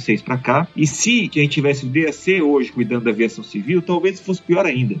 2006 para cá, e se a gente tivesse o DAC hoje cuidando da aviação civil, talvez fosse pior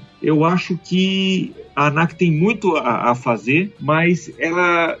ainda. Eu acho que a ANAC tem muito a fazer, mas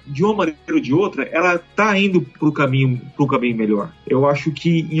ela, de uma maneira ou de outra, ela está indo para o caminho melhor. Eu acho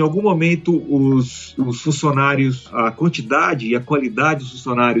que em algum momento os funcionários, a quantidade e a qualidade dos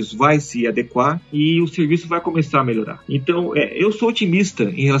funcionários vai se adequar e o serviço vai começar a melhorar. Então, eu sou otimista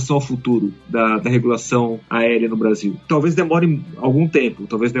otimista em relação ao futuro da regulação aérea no Brasil. Talvez demore algum tempo,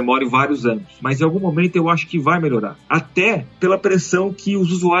 talvez demore vários anos, mas em algum momento eu acho que vai melhorar. Até pela pressão que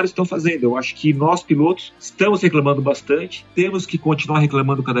os usuários estão fazendo. Eu acho que nós, pilotos, estamos reclamando bastante, temos que continuar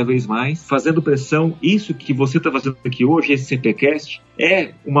reclamando cada vez mais, fazendo pressão. Isso que você está fazendo aqui hoje, esse CPcast,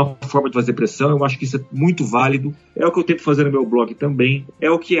 é uma forma de fazer pressão. Eu acho que isso é muito válido. É o que eu tento fazer no meu blog também. É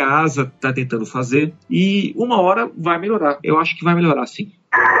o que a ASA está tentando fazer. E uma hora vai melhorar. Eu acho que vai melhorar, sim.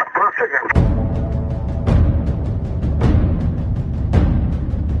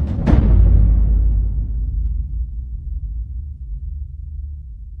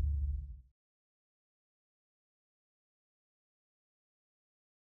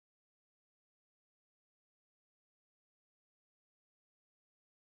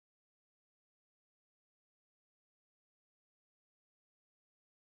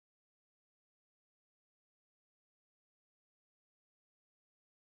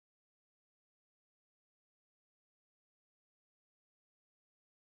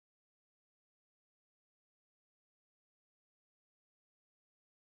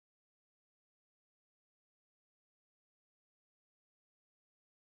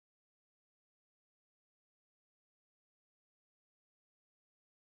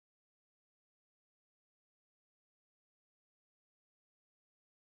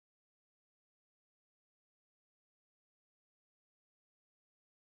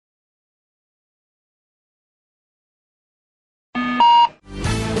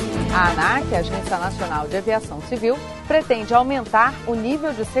 A ANAC, Agência Nacional de Aviação Civil, pretende aumentar o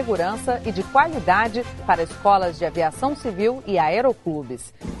nível de segurança e de qualidade para escolas de aviação civil e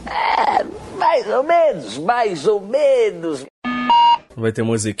aeroclubes. Mais ou menos. Vai ter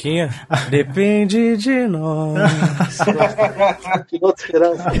musiquinha? Depende de nós. Piloto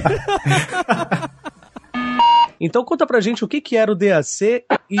esperança. Então conta pra gente o que era o DAC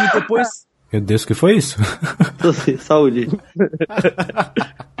e depois... Meu Deus, o que foi isso? Saúde.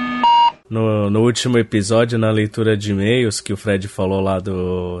 No último episódio, na leitura de e-mails que o Fred falou lá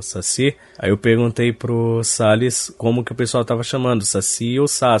do Saci, aí eu perguntei pro Salles como que o pessoal tava chamando, Saci ou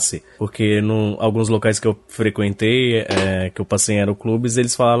Saci, porque em alguns locais que eu frequentei, que eu passei em aeroclubes,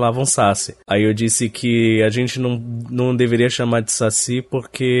 eles falavam Saci. Aí eu disse que a gente não deveria chamar de Saci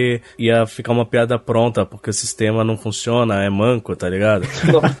porque ia ficar uma piada pronta, porque o sistema não funciona, é manco, tá ligado?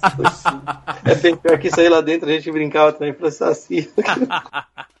 Nossa, é bem pior que isso aí lá dentro, a gente brincava também pra Saci.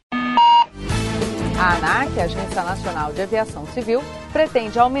 A ANAC, Agência Nacional de Aviação Civil,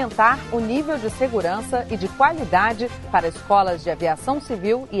 pretende aumentar o nível de segurança e de qualidade para escolas de aviação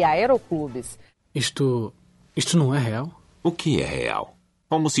civil e aeroclubes. Isto não é real? O que é real?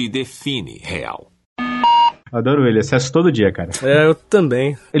 Como se define real? Adoro ele, acesso todo dia, cara. Eu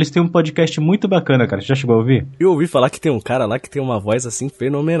também. Eles têm um podcast muito bacana, cara. Você já chegou a ouvir? Eu ouvi falar que tem um cara lá que tem uma voz assim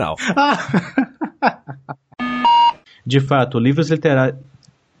fenomenal. De fato, livros literários...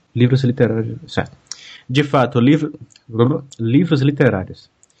 Certo. De fato, livros literários.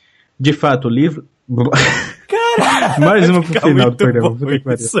 De fato, livro... Caralho! Mais uma pro final do programa.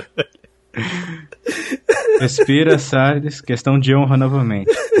 Respira, Sardes. Questão de honra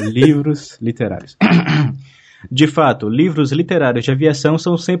novamente. Livros literários. De fato, livros literários de aviação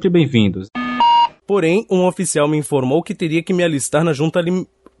são sempre bem-vindos. Porém, um oficial me informou que teria que me alistar na junta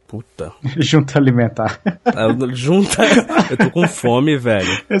Junta alimentar. Junta... Eu tô com fome, velho.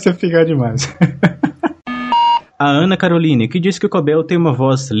 Essa fica demais. A Ana Caroline, que diz que o Cobel tem uma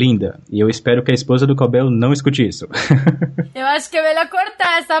voz linda. E eu espero que a esposa do Cobel não escute isso. Eu acho que é melhor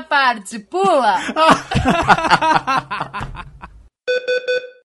cortar essa parte. Pula!